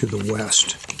property to the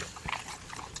west.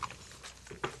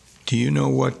 Do you know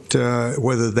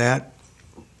whether that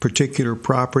particular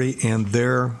property and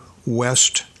their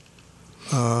west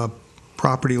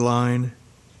property line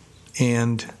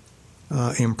and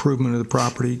improvement of the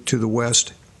property to the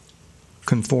west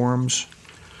conforms?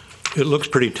 It looks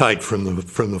pretty tight from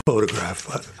the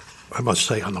photograph, I must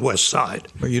say, on the west side.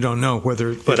 But you don't know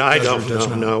whether it But I does or don't does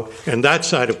not. know. And that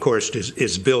side, of course,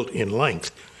 is built in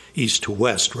length, east to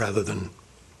west rather than,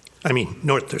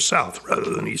 north to south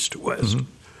rather than east to west. Mhm.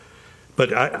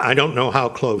 But I don't know how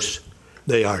close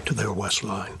they are to their west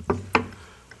line.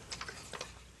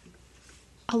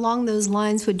 Along those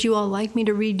lines, would you all like me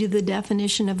to read you the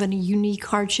definition of a unique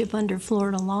hardship under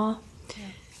Florida law?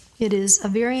 It is, a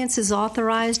variance is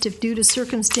authorized if due to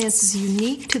circumstances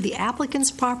unique to the applicant's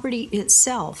property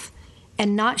itself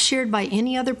and not shared by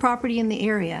any other property in the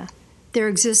area, there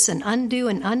exists an undue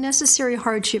and unnecessary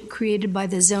hardship created by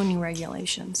the zoning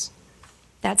regulations.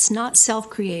 That's not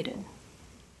self-created.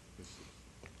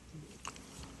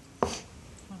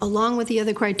 Along with the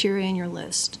other criteria in your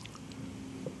list.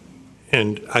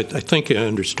 And I think I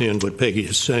understand what Peggy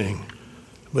is saying,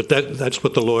 but that's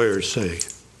what the lawyers say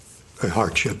a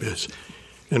hardship is.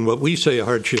 And what we say a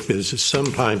hardship is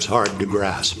sometimes hard to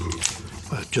grasp,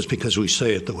 just because we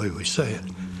say it the way we say it.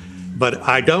 But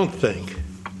I don't think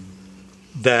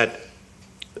that,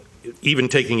 even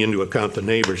taking into account the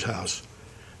neighbor's house,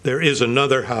 there is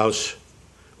another house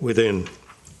within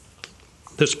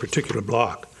this particular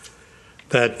block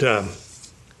that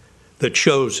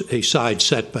shows a side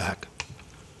setback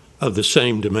of the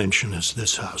same dimension as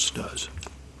this house does.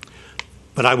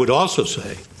 But I would also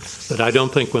say that I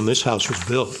don't think when this house was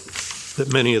built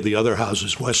that many of the other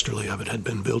houses westerly of it had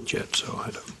been built yet, so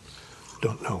I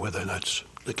don't know whether that's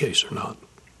the case or not.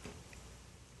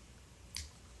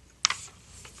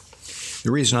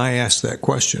 The reason I asked that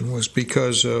question was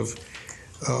because of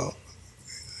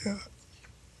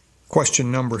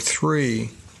question number 3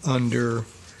 under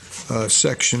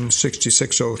section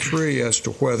 6603 as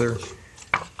to whether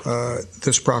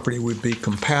this property would be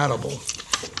compatible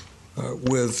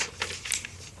with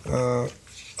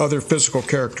other physical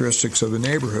characteristics of the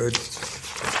neighborhood,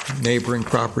 neighboring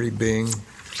property being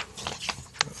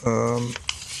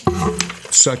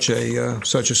such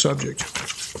a subject.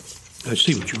 I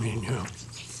see what you mean, yeah.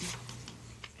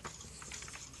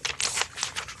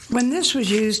 When this was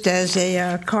used as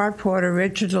a carport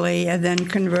originally and then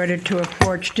converted to a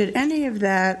porch, did any of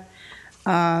that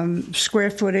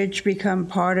square footage become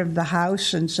part of the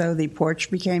house and so the porch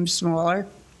became smaller?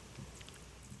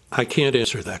 I can't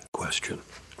answer that question.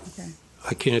 Okay.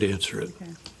 I can't answer it.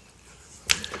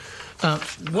 Okay.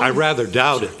 I rather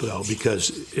doubt it, though, because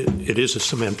it is a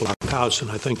cement block house, and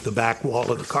I think the back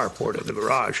wall of the carport of the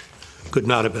garage could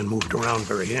not have been moved around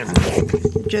very handily.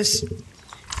 Just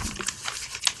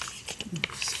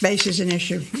space is an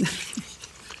issue.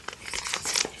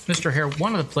 Mr. Hare,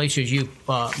 one of the places you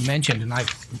mentioned, and I'm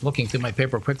looking through my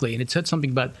paper quickly, and it said something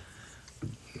about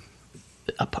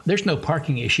there's no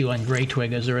parking issue on Gray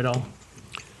Twig, is there at all?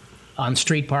 On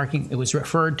street parking? It was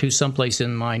referred to someplace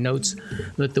in my notes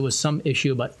that there was some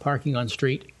issue about parking on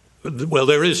street. Well,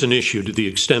 there is an issue to the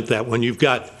extent that when you've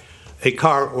got a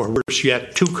car, or worse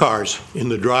yet, 2 cars in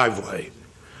the driveway,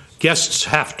 guests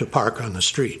have to park on the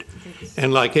street.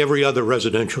 And like every other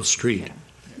residential street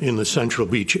in the Central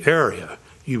Beach area,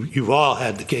 you've all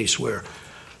had the case where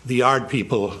the yard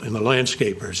people and the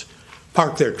landscapers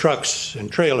park their trucks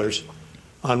and trailers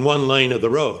on one lane of the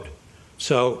road.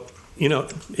 So, you know,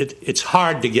 it's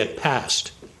hard to get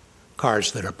past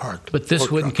cars that are parked. But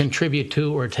this wouldn't trucks. contribute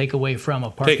to or take away from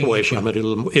a parking Take away issue. from it.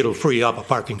 It'll free up a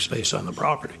parking space on the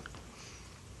property.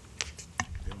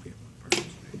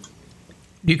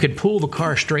 You could pull the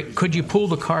car straight. Could you pull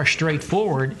the car straight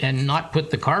forward and not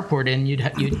put the carport in? You'd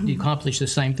accomplish the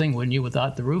same thing, wouldn't you,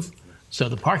 without the roof? So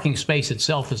the parking space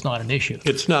itself is not an issue.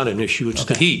 It's not an issue. It's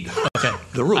the heat. Okay.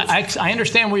 The roof. I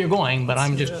understand where you're going, but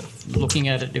I'm just looking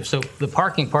at it. So the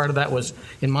parking part of that was,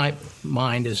 in my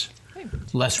mind, is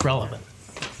less relevant.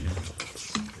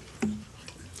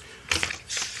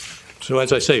 So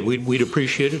as I say, we'd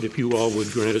appreciate it if you all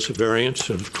would grant us a variance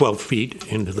of 12 feet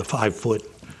into the 5-foot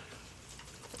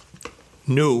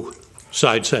new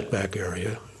side setback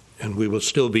area, and we will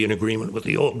still be in agreement with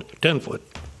the old 10-foot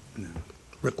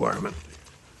requirement.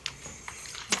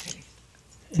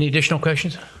 Any additional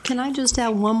questions? Can I just add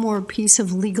one more piece of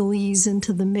legalese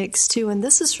into the mix, too? And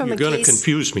this is from You're a going to case...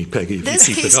 confuse me, Peggy, if This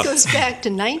you keep case it up. goes back to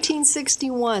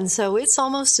 1961, so it's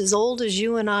almost as old as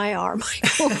you and I are,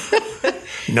 Michael.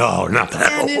 No, not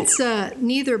that And old. it's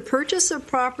neither purchase of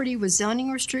property with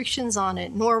zoning restrictions on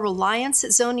it nor reliance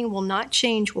that zoning will not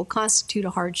change will constitute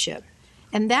a hardship.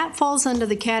 And that falls under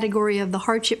the category of the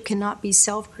hardship cannot be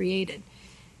self-created.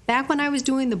 Back when I was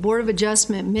doing the Board of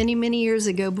Adjustment many, many years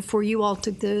ago, before you all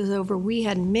took those over, we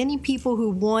had many people who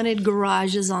wanted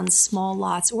garages on small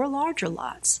lots or larger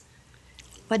lots.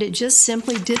 But it just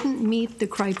simply didn't meet the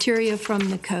criteria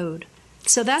from the code.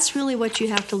 So that's really what you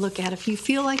have to look at. If you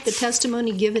feel like the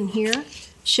testimony given here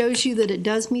shows you that it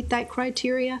does meet that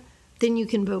criteria, then you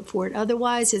can vote for it.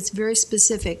 Otherwise, it's very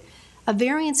specific. A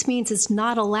variance means it's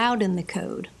not allowed in the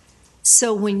code.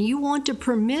 So when you want to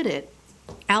permit it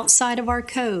outside of our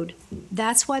code,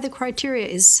 that's why the criteria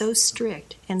is so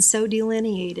strict and so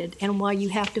delineated and why you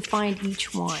have to find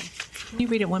each one. Can you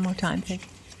read it one more time, Peg?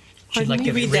 She'd like Can to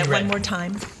you read that reread. one more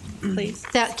time, please?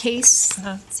 That case,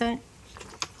 so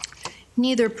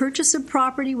neither purchase of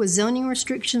property with zoning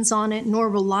restrictions on it nor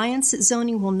reliance that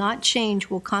zoning will not change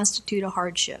will constitute a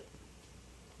hardship.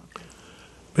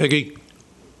 Peggy,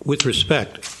 with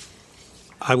respect,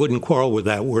 I wouldn't quarrel with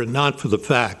that were it not for the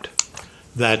fact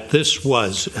that this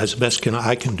was, as best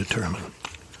I can determine,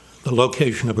 the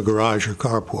location of a garage or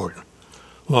carport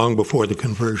long before the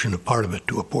conversion of part of it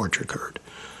to a porch occurred.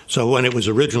 So when it was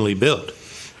originally built,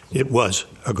 it was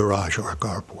a garage or a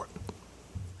carport.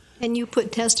 And you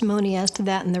put testimony as to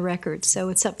that in the record, so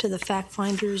it's up to the fact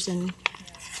finders and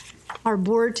our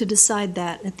board to decide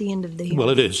that at the end of the hearing. Well,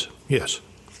 it is, yes.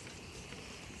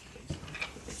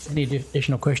 Any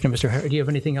additional question, Mr. Hare? Do you have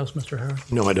anything else, Mr. Hare?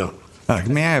 No, I don't.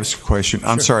 May I ask a question?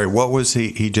 I'm sorry. What was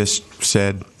he just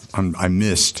said? I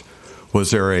missed.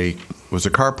 Was a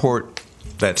carport,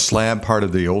 that slab part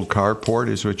of the old carport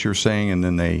is what you're saying, and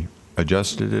then they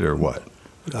adjusted it, or what?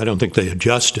 I don't think they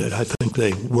adjusted. I think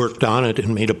they worked on it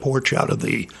and made a porch out of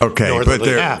the Okay, northerly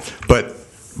half.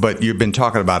 but you've been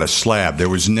talking about a slab. There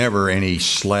was never any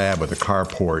slab with a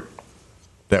carport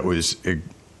that was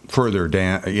further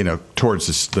down,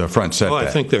 towards the front setback. Oh, I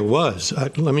think there was.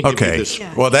 Let me give you this.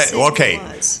 Yeah, Well, it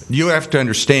was. you have to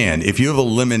understand, if you have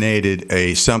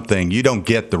eliminated something, you don't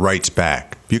get the rights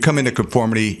back. If you come into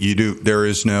conformity, there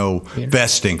is no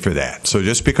vesting for that. So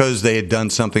just because they had done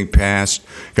something past,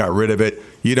 got rid of it,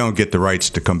 you don't get the rights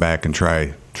to come back and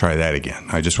try that again.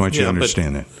 I just want you to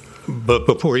understand that. But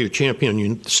before you champion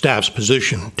your staff's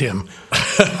position, Tim,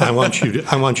 I want you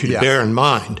to bear in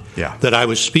mind that I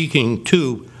was speaking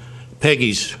to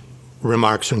Peggy's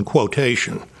remarks in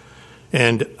quotation,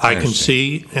 and I can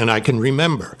see and I can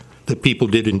remember that people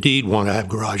did indeed want to have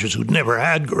garages who'd never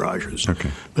had garages. Okay.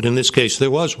 But in this case,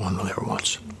 there was one there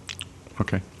once.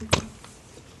 Okay.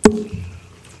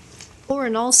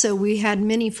 And also, we had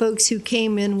many folks who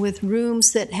came in with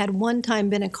rooms that had one time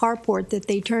been a carport that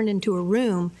they turned into a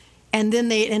room, and then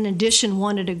they, in addition,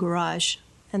 wanted a garage.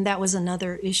 And that was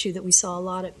another issue that we saw a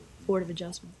lot at Board of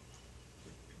Adjustment.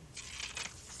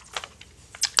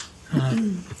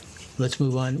 Let's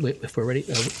move on if we're ready.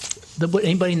 Would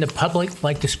anybody in the public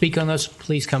like to speak on this?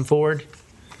 Please come forward.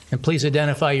 And please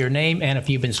identify your name and if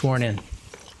you've been sworn in. I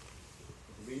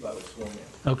believe I was sworn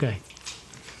in. Okay.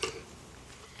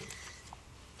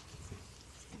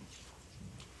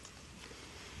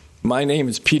 My name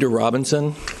is Peter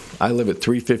Robinson. I live at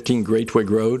 315 Great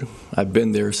Twig Road. I've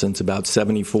been there since about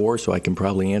 74, so I can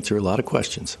probably answer a lot of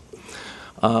questions.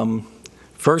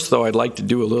 First, though, I'd like to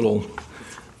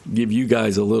give you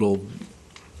guys a little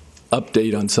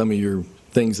update on some of your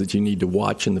things that you need to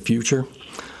watch in the future.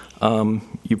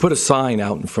 You put a sign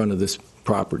out in front of this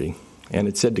property, and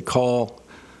it said to call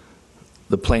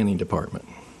the planning department.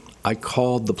 I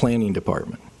called the planning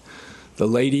department. The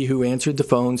lady who answered the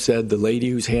phone said the lady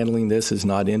who's handling this is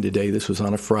not in today. This was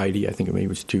on a Friday. I think maybe it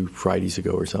was 2 Fridays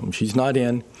ago or something. She's not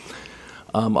in.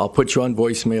 I'll put you on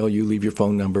voicemail. You leave your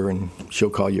phone number, and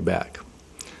she'll call you back.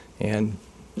 And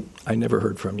I never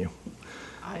heard from you.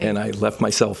 And I left my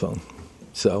cell phone.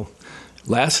 So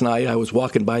last night I was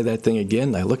walking by that thing again,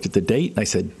 and I looked at the date, and I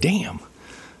said, damn,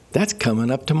 that's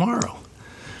coming up tomorrow.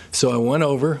 So I went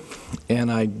over,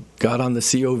 and I got on the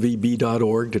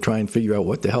covb.org to try and figure out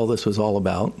what the hell this was all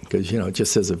about, because, it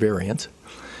just says a variance.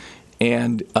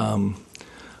 And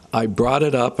I brought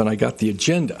it up, and I got the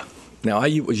agenda. Now,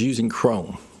 I was using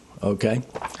Chrome, okay?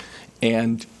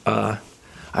 And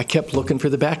I kept looking for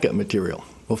the backup material.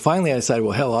 Well, finally I decided,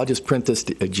 well, hell, I'll just print this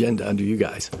agenda under you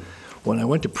guys. When I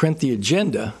went to print the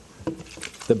agenda,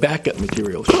 the backup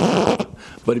material showed up.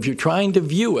 But if you're trying to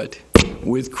view it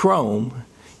with Chrome,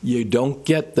 you don't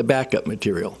get the backup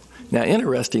material. Now,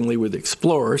 interestingly, with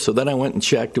Explorer, so then I went and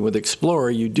checked, and with Explorer,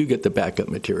 you do get the backup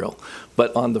material.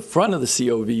 But on the front of the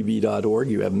covb.org,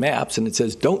 you have maps, and it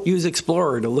says, don't use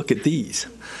Explorer to look at these.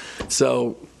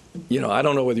 So, I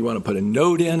don't know whether you want to put a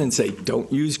note in and say,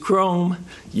 don't use Chrome,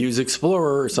 use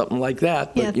Explorer or something like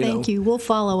that. But, Thank you. We'll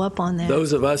follow up on that.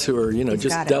 Those of us who are,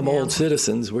 just dumb old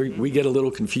citizens, we get a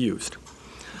little confused.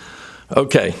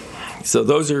 Okay, so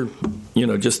those are,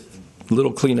 just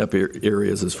little cleanup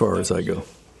areas as far as I go.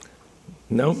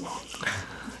 No?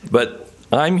 But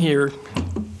I'm here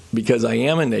because I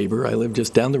am a neighbor. I live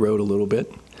just down the road a little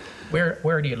bit.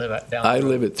 Where do you live down the road? I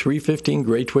live at 315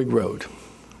 Great Twig Road.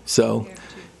 So,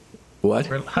 what?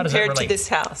 How does that relate to this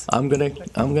house? I'm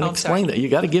gonna explain that. You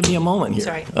got to give me a moment here.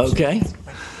 Sorry. Okay?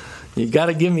 You got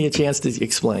to give me a chance to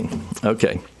explain.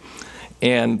 Okay.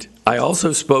 And I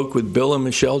also spoke with Bill and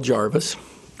Michelle Jarvis.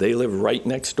 They live right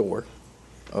next door.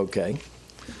 Okay.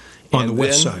 On the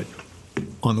west side.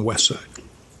 On the west side.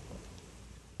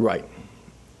 Right.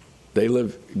 They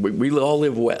live. We all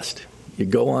live west. You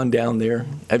go on down there.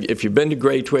 If you've been to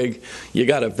Great Twig, you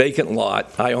got a vacant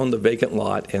lot. I own the vacant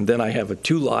lot, and then I have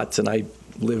 2 lots, and I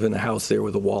live in a house there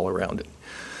with a wall around it.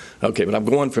 Okay, but I'm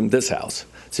going from this house.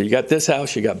 So you got this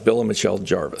house, you got Bill and Michelle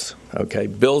Jarvis. Okay,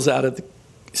 Bill's out of the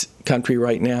country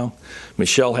right now.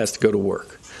 Michelle has to go to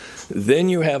work. Then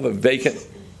you have a vacant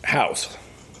house,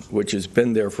 which has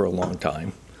been there for a long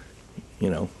time.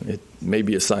 It may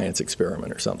be a science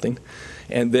experiment or something.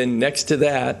 And then next to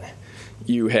that,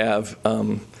 you have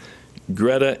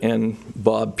Greta and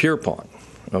Bob Pierpont,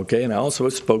 okay? And I also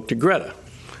spoke to Greta,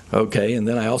 okay? And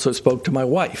then I also spoke to my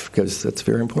wife, because that's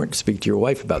very important to speak to your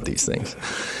wife about these things.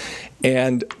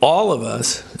 And all of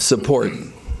us support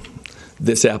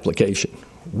this application.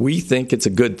 We think it's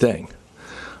a good thing.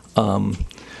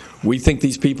 We think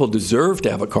these people deserve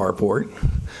to have a carport.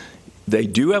 They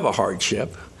do have a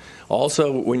hardship.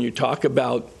 Also, when you talk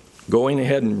about going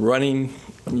ahead and running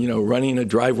a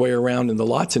driveway around in the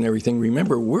lots and everything,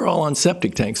 remember, we're all on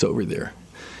septic tanks over there.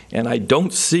 And I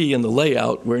don't see in the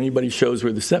layout where anybody shows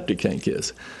where the septic tank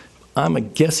is. I'm a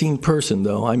guessing person,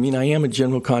 though. I mean, I am a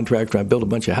general contractor. I built a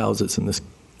bunch of houses in this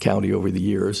county over the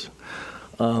years.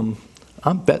 I'm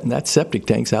betting that septic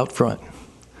tank's out front.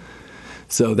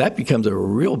 So that becomes a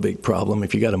real big problem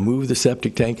if you got to move the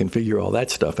septic tank and figure all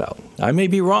that stuff out. I may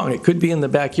be wrong. It could be in the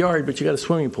backyard, but you got a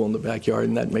swimming pool in the backyard,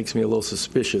 and that makes me a little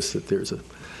suspicious that there's a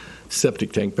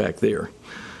septic tank back there.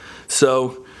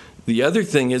 So the other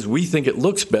thing is we think it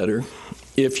looks better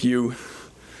if you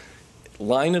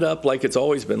line it up like it's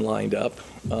always been lined up.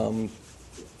 And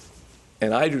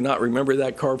I do not remember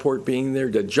that carport being there.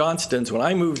 The Johnstons, when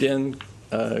I moved in,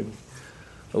 a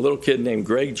little kid named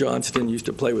Greg Johnston used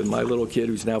to play with my little kid,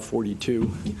 who's now 42,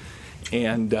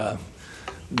 and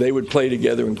they would play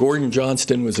together. And Gordon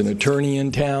Johnston was an attorney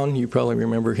in town. You probably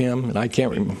remember him, and I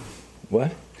can't remember.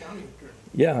 What? County attorney.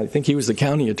 Yeah, I think he was the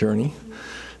county attorney.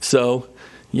 So,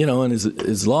 you know, and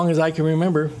as long as I can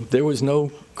remember, there was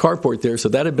no carport there, so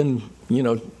that had been, you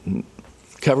know,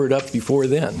 covered up before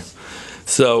then.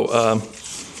 So,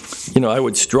 you know, I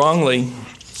would strongly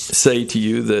say to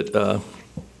you that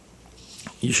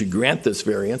you should grant this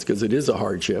variance because it is a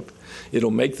hardship. It'll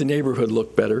make the neighborhood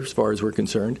look better as far as we're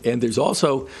concerned. And there's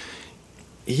also,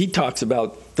 he talks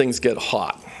about things get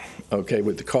hot, okay,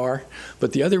 with the car.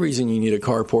 But the other reason you need a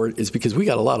carport is because we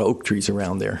got a lot of oak trees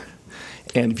around there.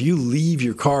 And if you leave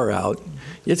your car out,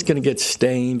 it's going to get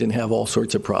stained and have all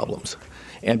sorts of problems.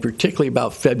 And particularly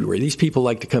about February. These people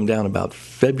like to come down about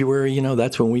February, you know,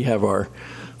 that's when we have our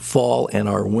fall and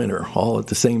our winter all at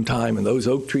the same time. And those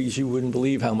oak trees, you wouldn't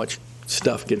believe how much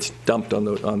stuff gets dumped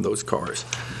on those cars.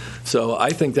 So I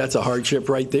think that's a hardship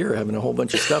right there, having a whole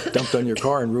bunch of stuff dumped on your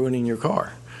car and ruining your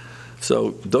car.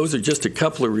 So those are just a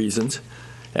couple of reasons.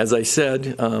 As I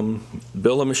said,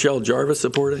 Bill and Michelle Jarvis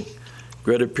support it.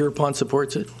 Greta Pierpont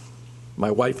supports it.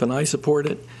 My wife and I support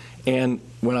it. And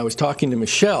when I was talking to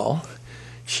Michelle,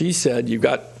 she said, you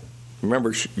got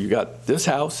this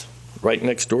house right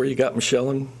next door. You got Michelle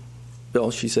and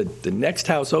Bill. She said, the next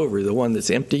house over, the one that's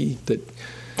empty, that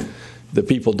the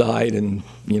people died and,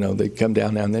 you know, they come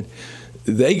down now and then,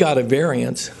 they got a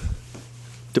variance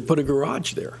to put a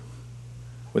garage there.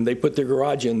 When they put their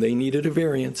garage in, they needed a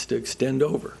variance to extend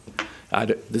over.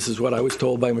 This is what I was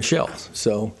told by Michelle.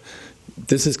 So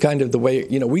this is kind of the way,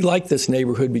 you know, we like this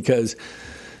neighborhood because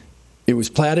it was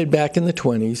platted back in the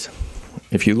 20s.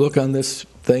 If you look on this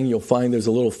thing, you'll find there's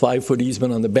a little 5-foot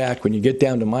easement on the back. When you get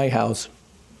down to my house,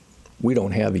 we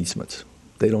don't have easements.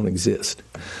 They don't exist.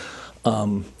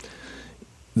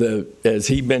 As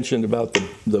he mentioned about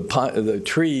the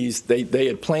trees, they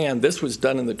had planned, this was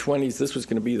done in the 20s, this was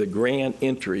going to be the grand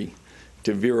entry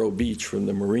to Vero Beach from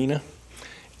the marina.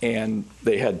 And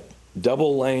they had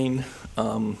double lane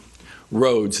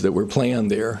roads that were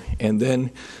planned there. And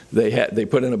then they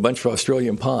put in a bunch of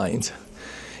Australian pines.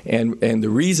 And the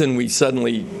reason we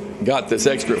suddenly got this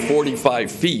extra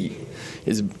 45 feet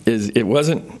is it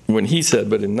wasn't when he said,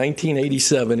 but in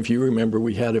 1987, if you remember,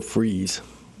 we had a freeze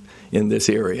in this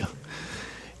area.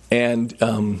 And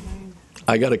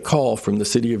I got a call from the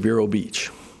city of Vero Beach,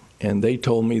 and they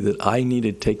told me that I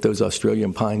needed to take those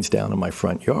Australian pines down in my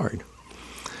front yard.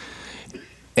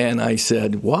 And I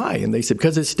said, why? And they said,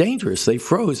 because it's dangerous. They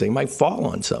froze. They might fall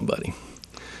on somebody.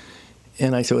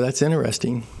 And I said, well, that's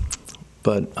interesting,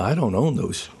 but I don't own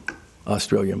those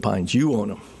Australian pines. You own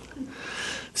them.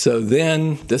 So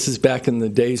then, this is back in the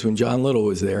days when John Little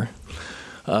was there,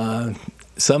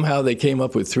 somehow they came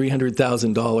up with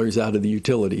 $300,000 out of the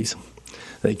utilities.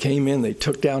 They came in, they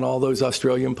took down all those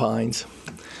Australian pines,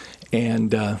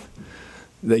 and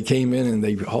they came in and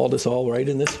they hauled us all right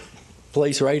in this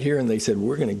place right here, and they said,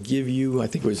 we're going to give you, I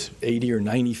think it was 80 or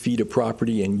 90 feet of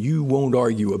property, and you won't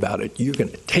argue about it. You're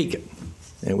going to take it.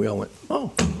 And we all went,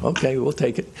 oh, okay, we'll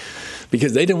take it.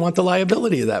 Because they didn't want the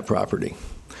liability of that property.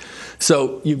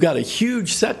 So you've got a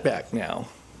huge setback now.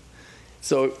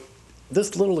 So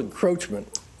this little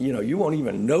encroachment, you know, you won't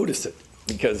even notice it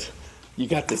because you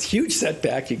got this huge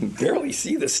setback. You can barely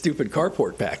see this stupid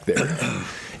carport back there.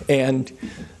 And,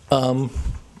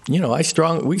 you know,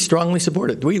 we strongly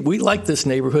support it. We like this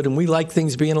neighborhood, and we like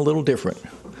things being a little different.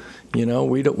 You know,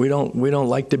 we don't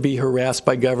like to be harassed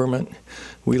by government.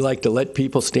 We like to let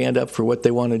people stand up for what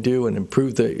they want to do and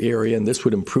improve the area, and this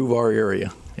would improve our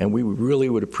area. And we really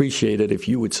would appreciate it if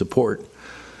you would support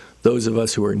those of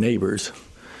us who are neighbors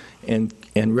and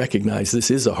recognize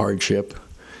this is a hardship,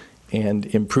 and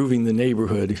improving the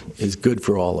neighborhood is good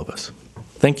for all of us.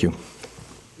 Thank you.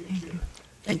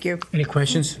 Thank you. Any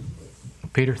questions?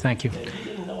 Peter, thank you. You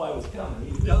didn't know I was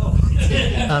coming.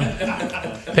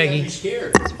 Peggy,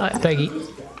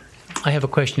 I have a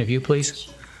question of you,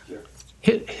 please.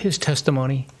 His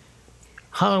testimony,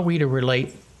 how are we to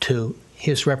relate to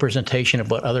his representation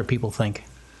of what other people think?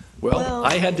 Well,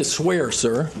 I had to swear,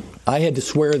 sir. I had to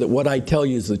swear that what I tell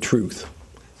you is the truth.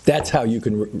 That's how you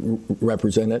can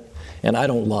represent it, and I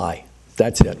don't lie.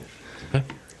 That's it.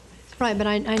 Right, but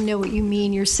I know what you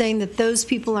mean. You're saying that those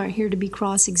people aren't here to be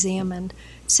cross-examined.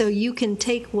 So you can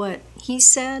take what he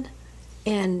said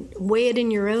and weigh it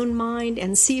in your own mind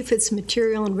and see if it's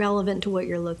material and relevant to what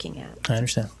you're looking at. I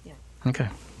understand. Yeah. Okay.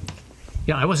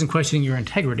 Yeah, I wasn't questioning your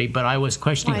integrity, but I was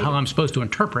questioning Right. how I'm supposed to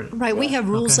interpret it. Right, we have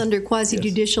rules Okay. under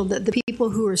quasi-judicial that the people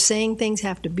who are saying things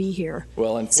have to be here.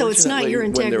 Well, unfortunately, So it's not your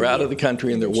when they're integrity. out of the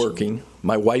country and they're working,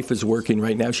 my wife is working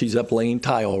right now. She's up laying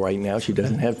tile right now. She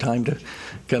doesn't have time to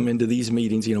come into these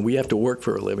meetings. You know, we have to work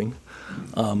for a living.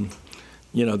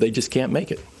 You know, they just can't make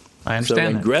it. I So, understand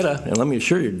and that. Greta, and let me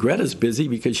assure you, Greta's busy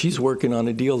because she's working on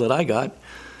a deal that I got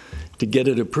to get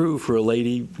it approved for a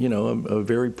lady, you know, a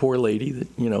very poor lady that,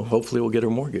 you know, hopefully will get her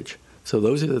mortgage. So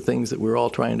those are the things that we're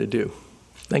all trying to do.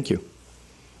 Thank you.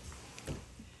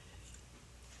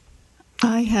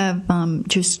 I have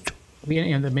just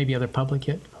And maybe other public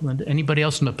yet? Linda, anybody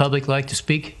else in the public like to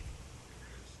speak?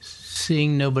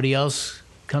 Seeing nobody else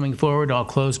coming forward, I'll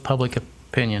close public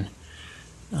opinion.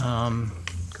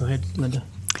 Go ahead, Linda.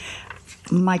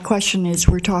 my question is,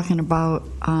 we're talking about,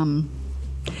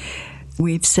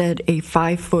 we've said a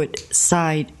 5-foot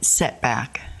side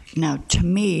setback. Now, to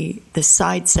me, the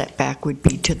side setback would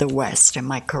be to the west,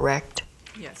 am I correct?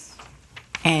 Yes.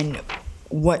 And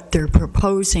what they're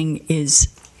proposing is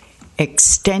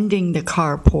extending the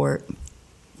carport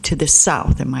to the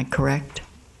south, am I correct?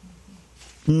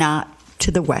 Not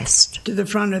to the west, To the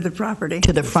front of the property.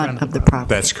 to the front of the property.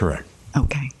 That's correct.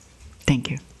 Okay,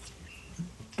 thank you.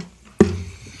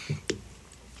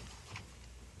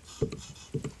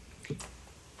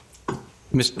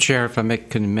 Mr. Chair, if I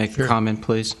can make a comment,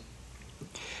 please.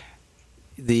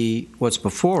 What's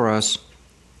before us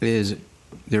is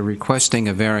they're requesting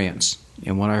a variance.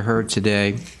 And what I heard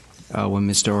today when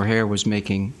Mr. O'Hare was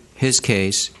making his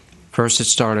case, first it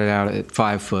started out at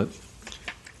 5 foot.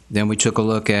 Then we took a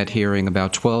look at hearing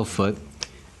about 12 foot.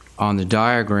 On the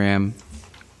diagram,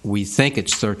 we think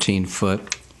it's 13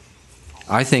 foot.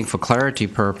 I think for clarity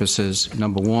purposes,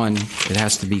 number one, it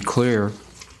has to be clear,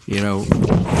 you know,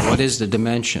 what is the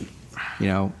dimension? You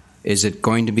know, is it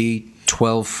going to be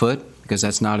 12 foot? Because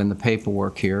that's not in the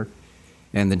paperwork here.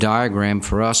 And the diagram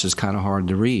for us is kind of hard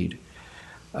to read.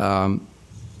 5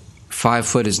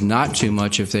 foot is not too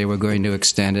much if they were going to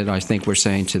extend it. I think we're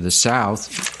saying to the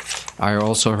south. I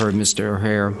also heard Mr.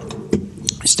 O'Hare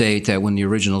state that when the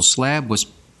original slab was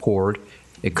poured,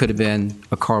 it could have been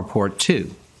a carport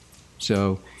too.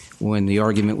 So when the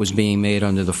argument was being made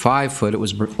under the 5 foot, it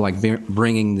was like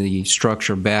bringing the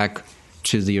structure back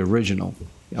to the original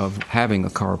of having a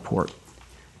carport.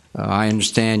 I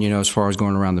understand, you know, as far as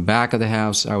going around the back of the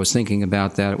house, I was thinking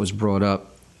about that. It was brought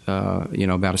up, you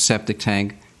know, about a septic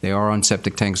tank. They are on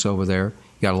septic tanks over there.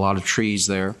 You got a lot of trees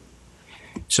there.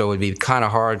 So it would be kind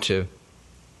of hard to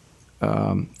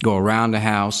go around the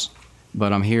house.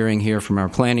 But I'm hearing here from our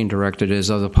planning director there's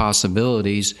other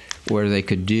possibilities where they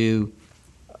could do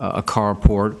a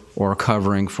carport or a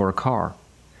covering for a car.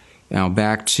 Now,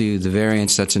 back to the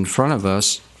variance that's in front of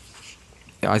us,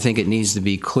 I think it needs to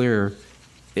be clear,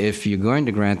 if you're going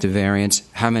to grant the variance,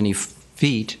 how many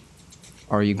feet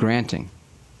are you granting?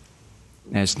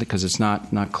 Because it's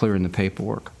not clear in the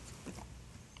paperwork.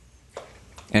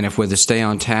 And if we're to stay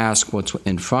on task, what's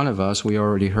in front of us, we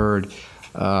already heard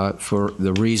for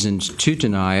the reasons to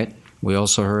deny it. We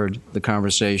also heard the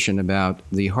conversation about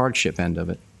the hardship end of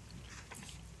it.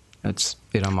 That's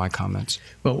it on my comments.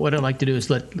 Well, what I'd like to do is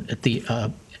let the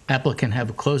applicant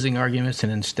have closing arguments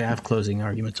and then staff closing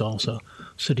arguments also.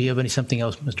 So do you have something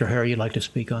else, Mr. Harry, you'd like to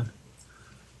speak on?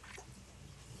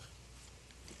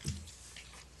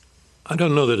 I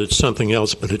don't know that it's something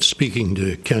else, but it's speaking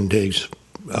to Ken Dave's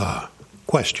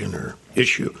question or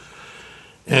issue.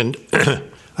 And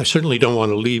I certainly don't want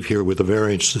to leave here with a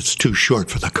variance that's too short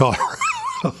for the car.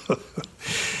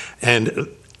 And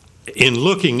in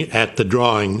looking at the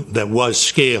drawing that was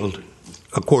scaled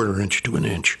a 1/4 inch to an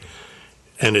inch,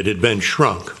 and it had been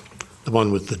shrunk, the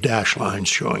one with the dash lines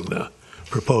showing the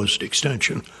proposed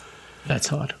extension. That's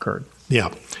how it occurred. Yeah.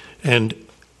 And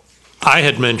I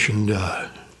had mentioned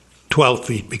 12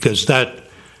 feet because that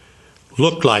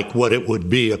looked like what it would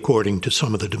be according to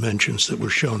some of the dimensions that were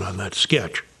shown on that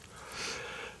sketch.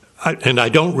 And I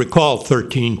don't recall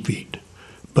 13 feet,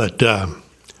 but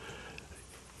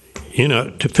you know,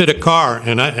 to fit a car,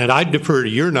 and I defer to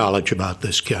your knowledge about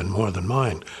this, Ken, more than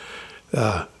mine.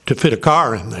 To fit a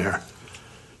car in there,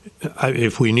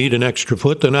 if we need an extra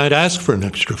foot, then I'd ask for an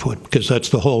extra foot, because that's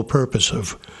the whole purpose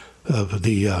of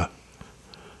the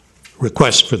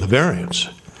request for the variance.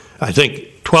 I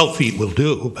think 12 feet will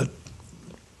do, but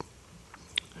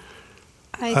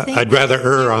I think, I'd rather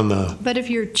err on the. but if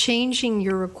you're changing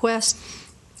your request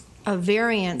of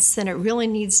variance, then it really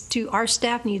needs to, our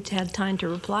staff needs to have time to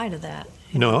reply to that.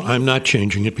 No, I'm not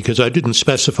changing it because I didn't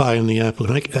specify in the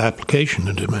application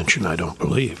the dimension, I don't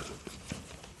believe.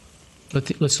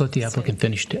 Let's let the applicant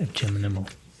finish, Tim, and then we'll.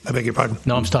 I beg your pardon?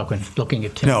 No, I'm looking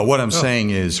at Tim. No, what I'm saying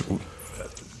is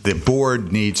the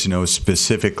board needs to know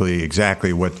specifically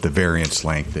exactly what the variance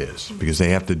length is because they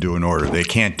have to do an order. They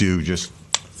can't do just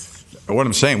what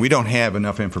I'm saying. We don't have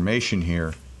enough information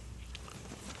here,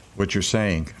 what you're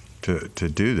saying, to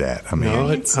do that. I mean, No,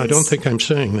 I don't think I'm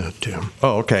saying that, Tim.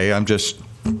 Oh, okay.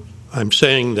 I'm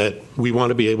saying that we want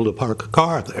to be able to park a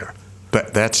car there.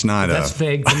 That's not That's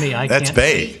vague to me. That's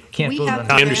vague. Can't vote on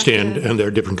that. I understand, and there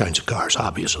are different kinds of cars,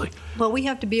 obviously. Well, we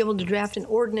have to be able to draft an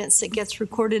ordinance that gets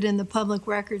recorded in the public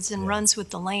records and runs with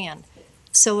the land.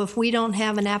 So if we don't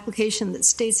have an application that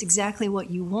states exactly what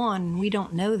you want, and we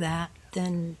don't know that,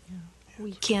 then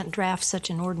we can't draft such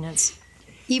an ordinance,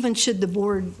 even should the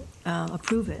board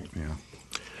approve it. Yeah.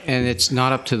 And it's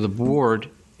not up to the board,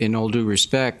 in all due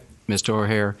respect, Mr.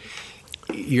 O'Hare.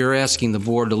 You're asking the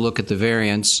board to look at the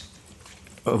variance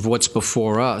of what's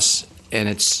before us, and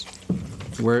it's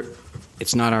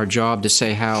not our job to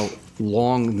say how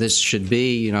long this should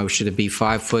be. You know, should it be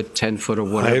 5 foot, 10 foot, or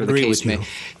whatever the case may.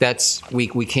 That's we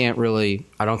can't really.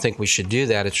 I don't think we should do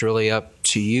that. It's really up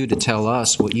to you to tell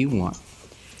us what you want.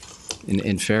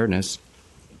 In fairness,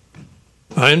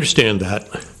 I understand that,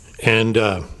 and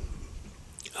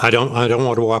I don't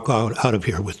want to walk out of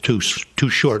here with too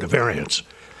short a variance.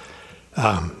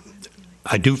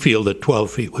 I do feel that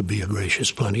 12 feet would be a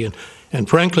gracious plenty, and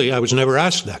frankly, I was never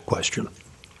asked that question.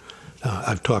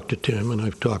 I've talked to Tim and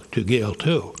I've talked to Gail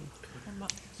too.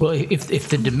 Well, if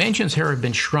the dimensions here have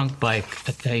been shrunk by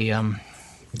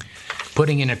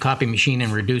putting in a copy machine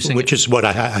and reducing Which is what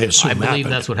I assume I believe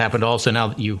happened. that's what happened also, now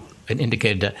that you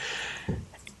indicated that.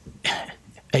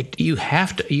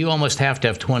 You almost have to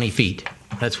have 20 feet.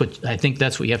 I think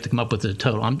that's what you have to come up with as a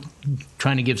total. I'm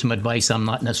trying to give some advice. I'm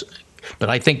not necessarily, but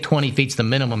I think 20 feet's the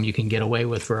minimum you can get away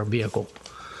with for a vehicle.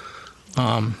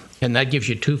 And that gives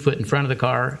you 2 foot in front of the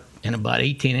car and about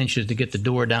 18 inches to get the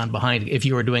door down behind. If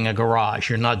you were doing a garage,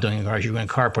 you're not doing a garage, you're doing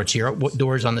a carport. So your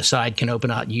doors on the side can open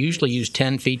out. You usually use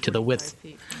 10 feet to the width.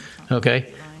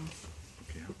 Okay?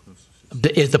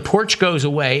 If the porch goes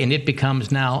away and it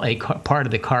becomes now a part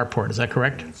of the carport, is that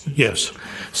correct? Yes.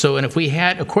 So, and if we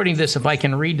had, according to this, if I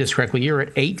can read this correctly, you're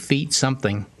at 8 feet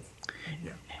something,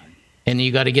 and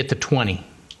you got to get to 20.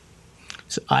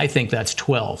 So I think that's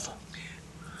 12.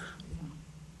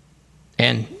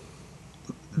 And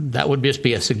that would just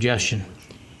be a suggestion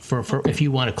for if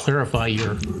you want to clarify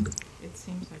your.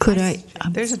 Could I?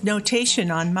 There's a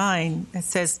notation on mine that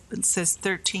says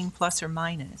 13 plus or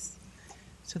minus.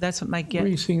 So that's what my get. Where are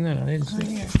you seeing that? I didn't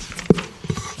see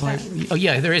it. Oh,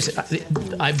 yeah, there is.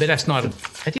 I bet that's not. I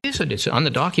think it is on the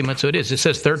document, so it is. It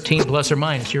says 13 plus or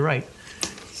minus. You're right.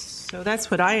 So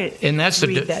that's what I read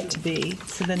that to be.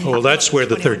 So then Well, that's where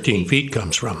the 13 feet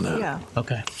comes from then. Yeah.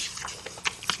 Okay.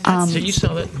 So you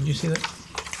saw that? Did you see that?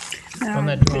 On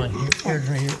that drawing. Here,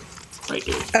 right here. Right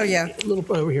here. Oh, yeah. A little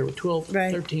over here with 12,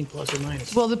 Right. 13 plus or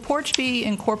minus. Will the porch be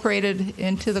incorporated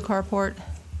into the carport?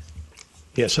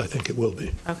 Yes, I think it will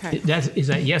be. Okay. Is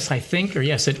that yes, I think, or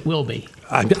yes, it will be?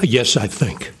 Yes, I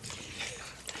think.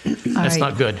 That's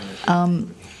not good.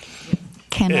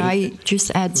 Can I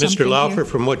just add something Mr. Laufer, here?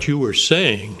 from what you were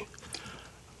saying,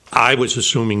 I was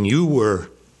assuming you were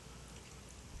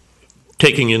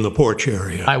taking in the porch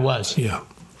area. I was. Yeah,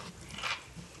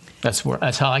 That's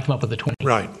how I come up with the 20.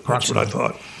 right. That's what I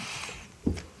thought.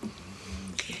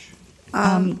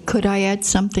 Could I add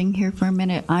something here for a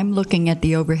minute? I'm looking at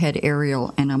the overhead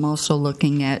aerial, and I'm also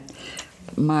looking at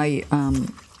my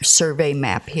survey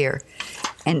map here.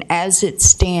 And as it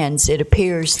stands, it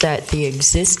appears that the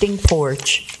existing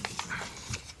porch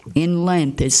in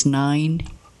length is 9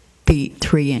 feet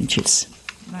 3 inches.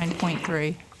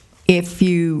 9.3. If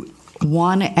you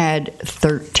want to add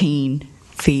 13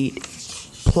 feet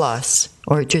plus,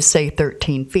 or just say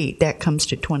 13 feet, that comes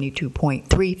to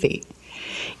 22.3 feet.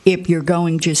 If you're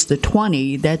going just the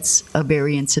 20, that's a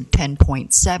variance of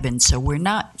 10.7. So we're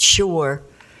not sure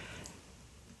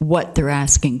what they're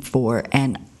asking for.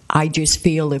 And I just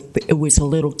feel if it was a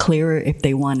little clearer, if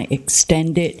they want to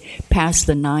extend it past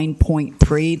the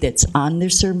 9.3 that's on the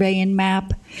surveying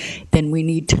map, then we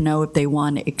need to know if they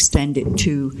want to extend it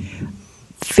to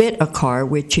fit a car,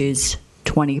 which is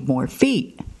 20 more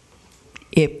feet.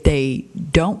 If they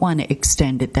don't want to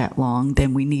extend it that long,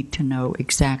 then we need to know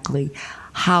exactly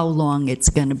how long it's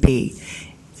going to be.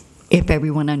 if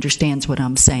everyone understands what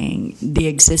I'm saying. The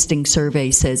existing survey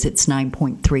says it's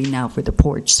 9.3 now for the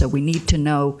porch, so we need to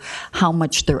know how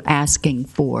much they're asking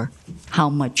for, how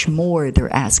much more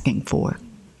they're asking for.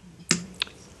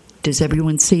 Does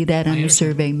everyone see that on the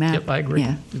survey map? Yep, I agree.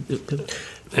 Yeah.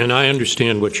 And I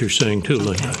understand what you're saying too,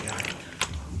 Linda.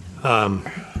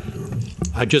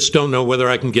 I just don't know whether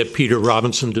I can get Peter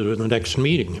Robinson to the next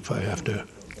meeting if I have to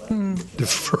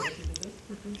defer.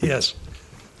 Yes.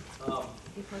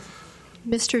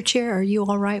 Mr. Chair, are you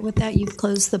all right with that? You've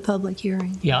closed the public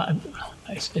hearing. Yeah,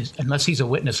 unless he's a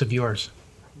witness of yours.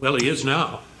 Well, he is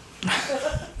now.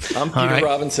 I'm Peter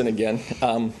Robinson again.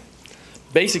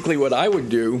 Basically, what I would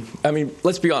do, I mean,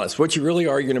 let's be honest, what you're really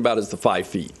arguing about is the 5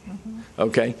 feet,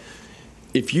 okay?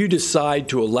 If you decide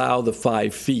to allow the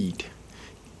 5 feet,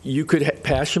 you could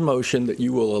pass a motion that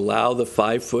you will allow the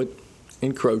 5-foot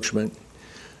encroachment,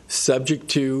 subject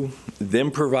to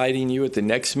them providing you at the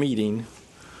next meeting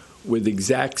with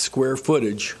exact square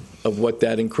footage of what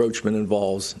that encroachment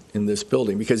involves in this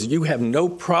building, because you have no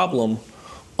problem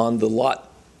on the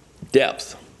lot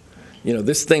depth. You know,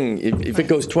 this thing, if it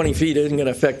goes 20 feet, it isn't going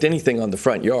to affect anything on the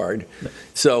front yard.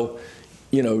 So,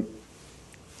 you know.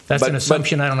 That's an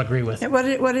assumption I don't agree with.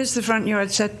 What is the front yard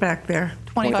setback there?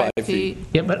 25 feet.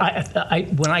 Yeah, but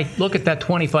when I look at that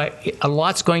 25, a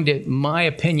lot's going to, my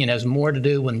opinion, has more to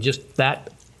do with just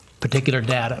that particular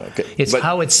data. Okay, it's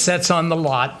how it sets on the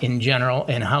lot in general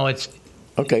and how it's.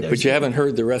 Okay, but you haven't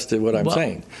heard the rest of what I'm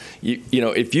saying. You know,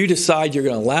 if you decide you're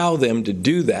going to allow them to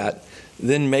do that,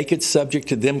 then make it subject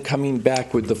to them coming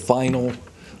back with the final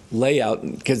layout,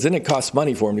 because then it costs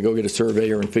money for them to go get a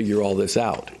surveyor and figure all this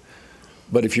out.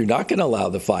 But if you're not going to allow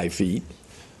the 5 feet,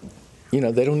 you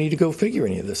know, they don't need to go figure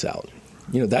any of this out.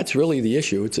 You know, that's really the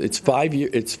issue. It's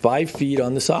 5 feet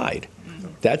on the side.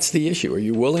 That's the issue. Are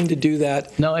you willing to do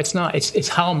that? No, it's not. It's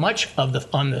how much of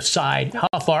on the side,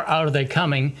 how far out are they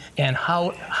coming, and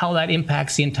how that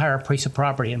impacts the entire piece of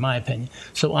property, in my opinion.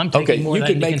 So I'm taking more you of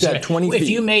could that make into that 20 feet. If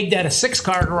you made that a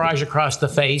 6-car garage across the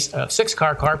face, a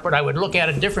 6-car carport, I would look at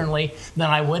it differently than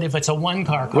I would if it's a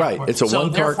 1-car carport. Right, it's a 1-car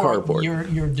therefore,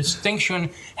 carport. Your distinction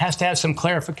has to have some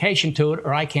clarification to it,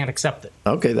 or I can't accept it.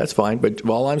 Okay, that's fine. But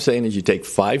all I'm saying is you take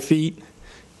 5 feet,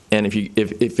 and if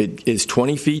it is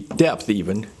 20 feet depth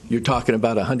even, you're talking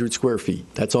about 100 square feet.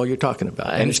 That's all you're talking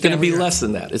about. And it's going to be less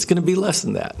than that. It's going to be less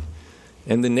than that.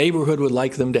 And the neighborhood would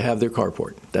like them to have their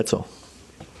carport. That's all.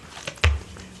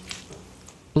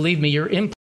 Believe me, your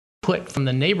input from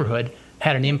the neighborhood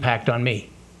had an impact on me.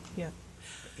 Yeah.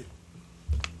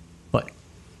 What?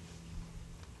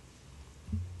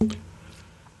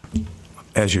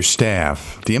 As your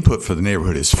staff, the input for the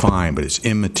neighborhood is fine, but it's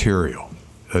immaterial.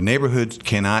 The neighborhood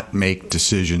cannot make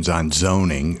decisions on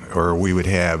zoning, or we would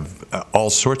have all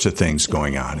sorts of things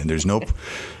going on, and there's no.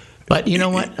 But you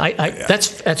know what?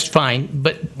 That's fine.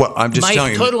 But I'm just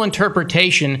telling you, my total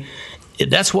interpretation.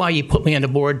 That's why you put me on the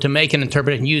board, to make an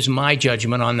interpretation and use my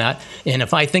judgment on that. And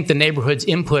if I think the neighborhood's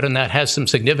input on that has some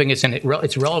significance and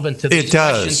it's relevant to the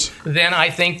discussion, then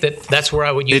I think that's where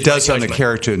I would use it does my on the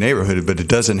character of the neighborhood, but it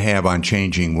doesn't have on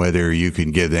changing whether you can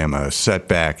give them a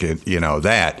setback. You know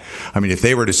that. I mean, if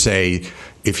they were to say,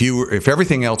 if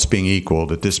everything else being equal,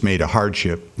 that this made a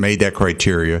hardship, made that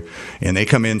criteria, and they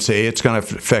come in and say it's going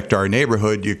to affect our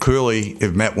neighborhood, you clearly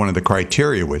have met one of the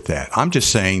criteria with that. I'm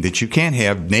just saying that you can't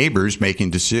have neighbors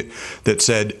making decisions that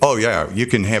said, oh, yeah, you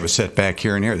can have a setback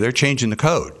here and there. They're changing the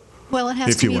code. Well, it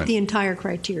has to meet the entire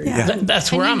criteria. Yeah.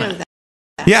 That's where I'm at.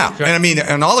 Yeah, and I mean,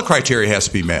 and all the criteria has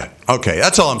to be met. Okay,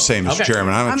 that's all I'm saying, Mr.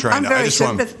 Chairman.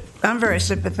 I'm very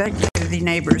sympathetic to the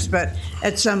neighbors, but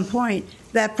at some point,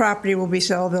 that property will be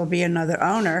sold. There'll be another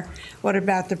owner. What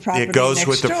about the property next door? It goes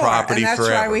with the property forever.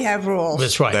 And that's why we have rules.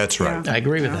 That's right. That's right. I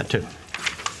agree with that, too.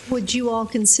 Would you all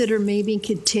consider maybe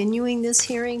continuing this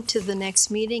hearing to the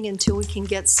next meeting until we can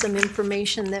get some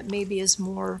information that maybe is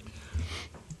more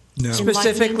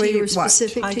specifically or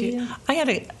specific to you?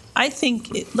 I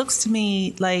think it looks to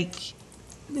me like,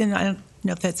 and I don't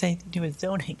know if that's anything to do with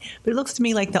zoning, but it looks to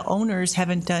me like the owners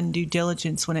haven't done due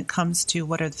diligence when it comes to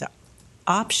what are the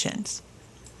options.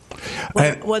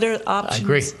 What are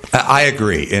options? I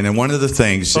agree. And then one of the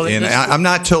things, I'm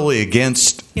not totally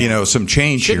against, some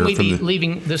change here. Shouldn't we be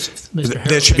leaving this, Mr. Harrell?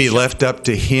 That should be left up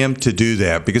to him to do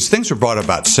that, because things are brought up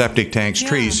about septic tanks,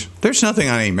 trees. There's nothing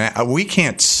on any map. We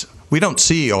don't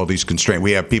see all these constraints.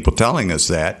 We have people telling us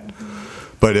that.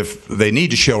 But if they need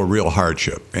to show a real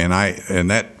hardship, and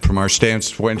that from our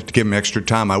standpoint, to give them extra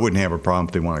time, I wouldn't have a problem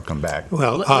if they want to come back.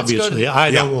 Well, obviously,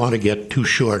 I don't want to get too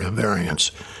short a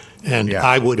variance. And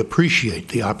I would appreciate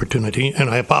the opportunity, and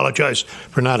I apologize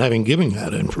for not having given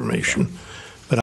that information.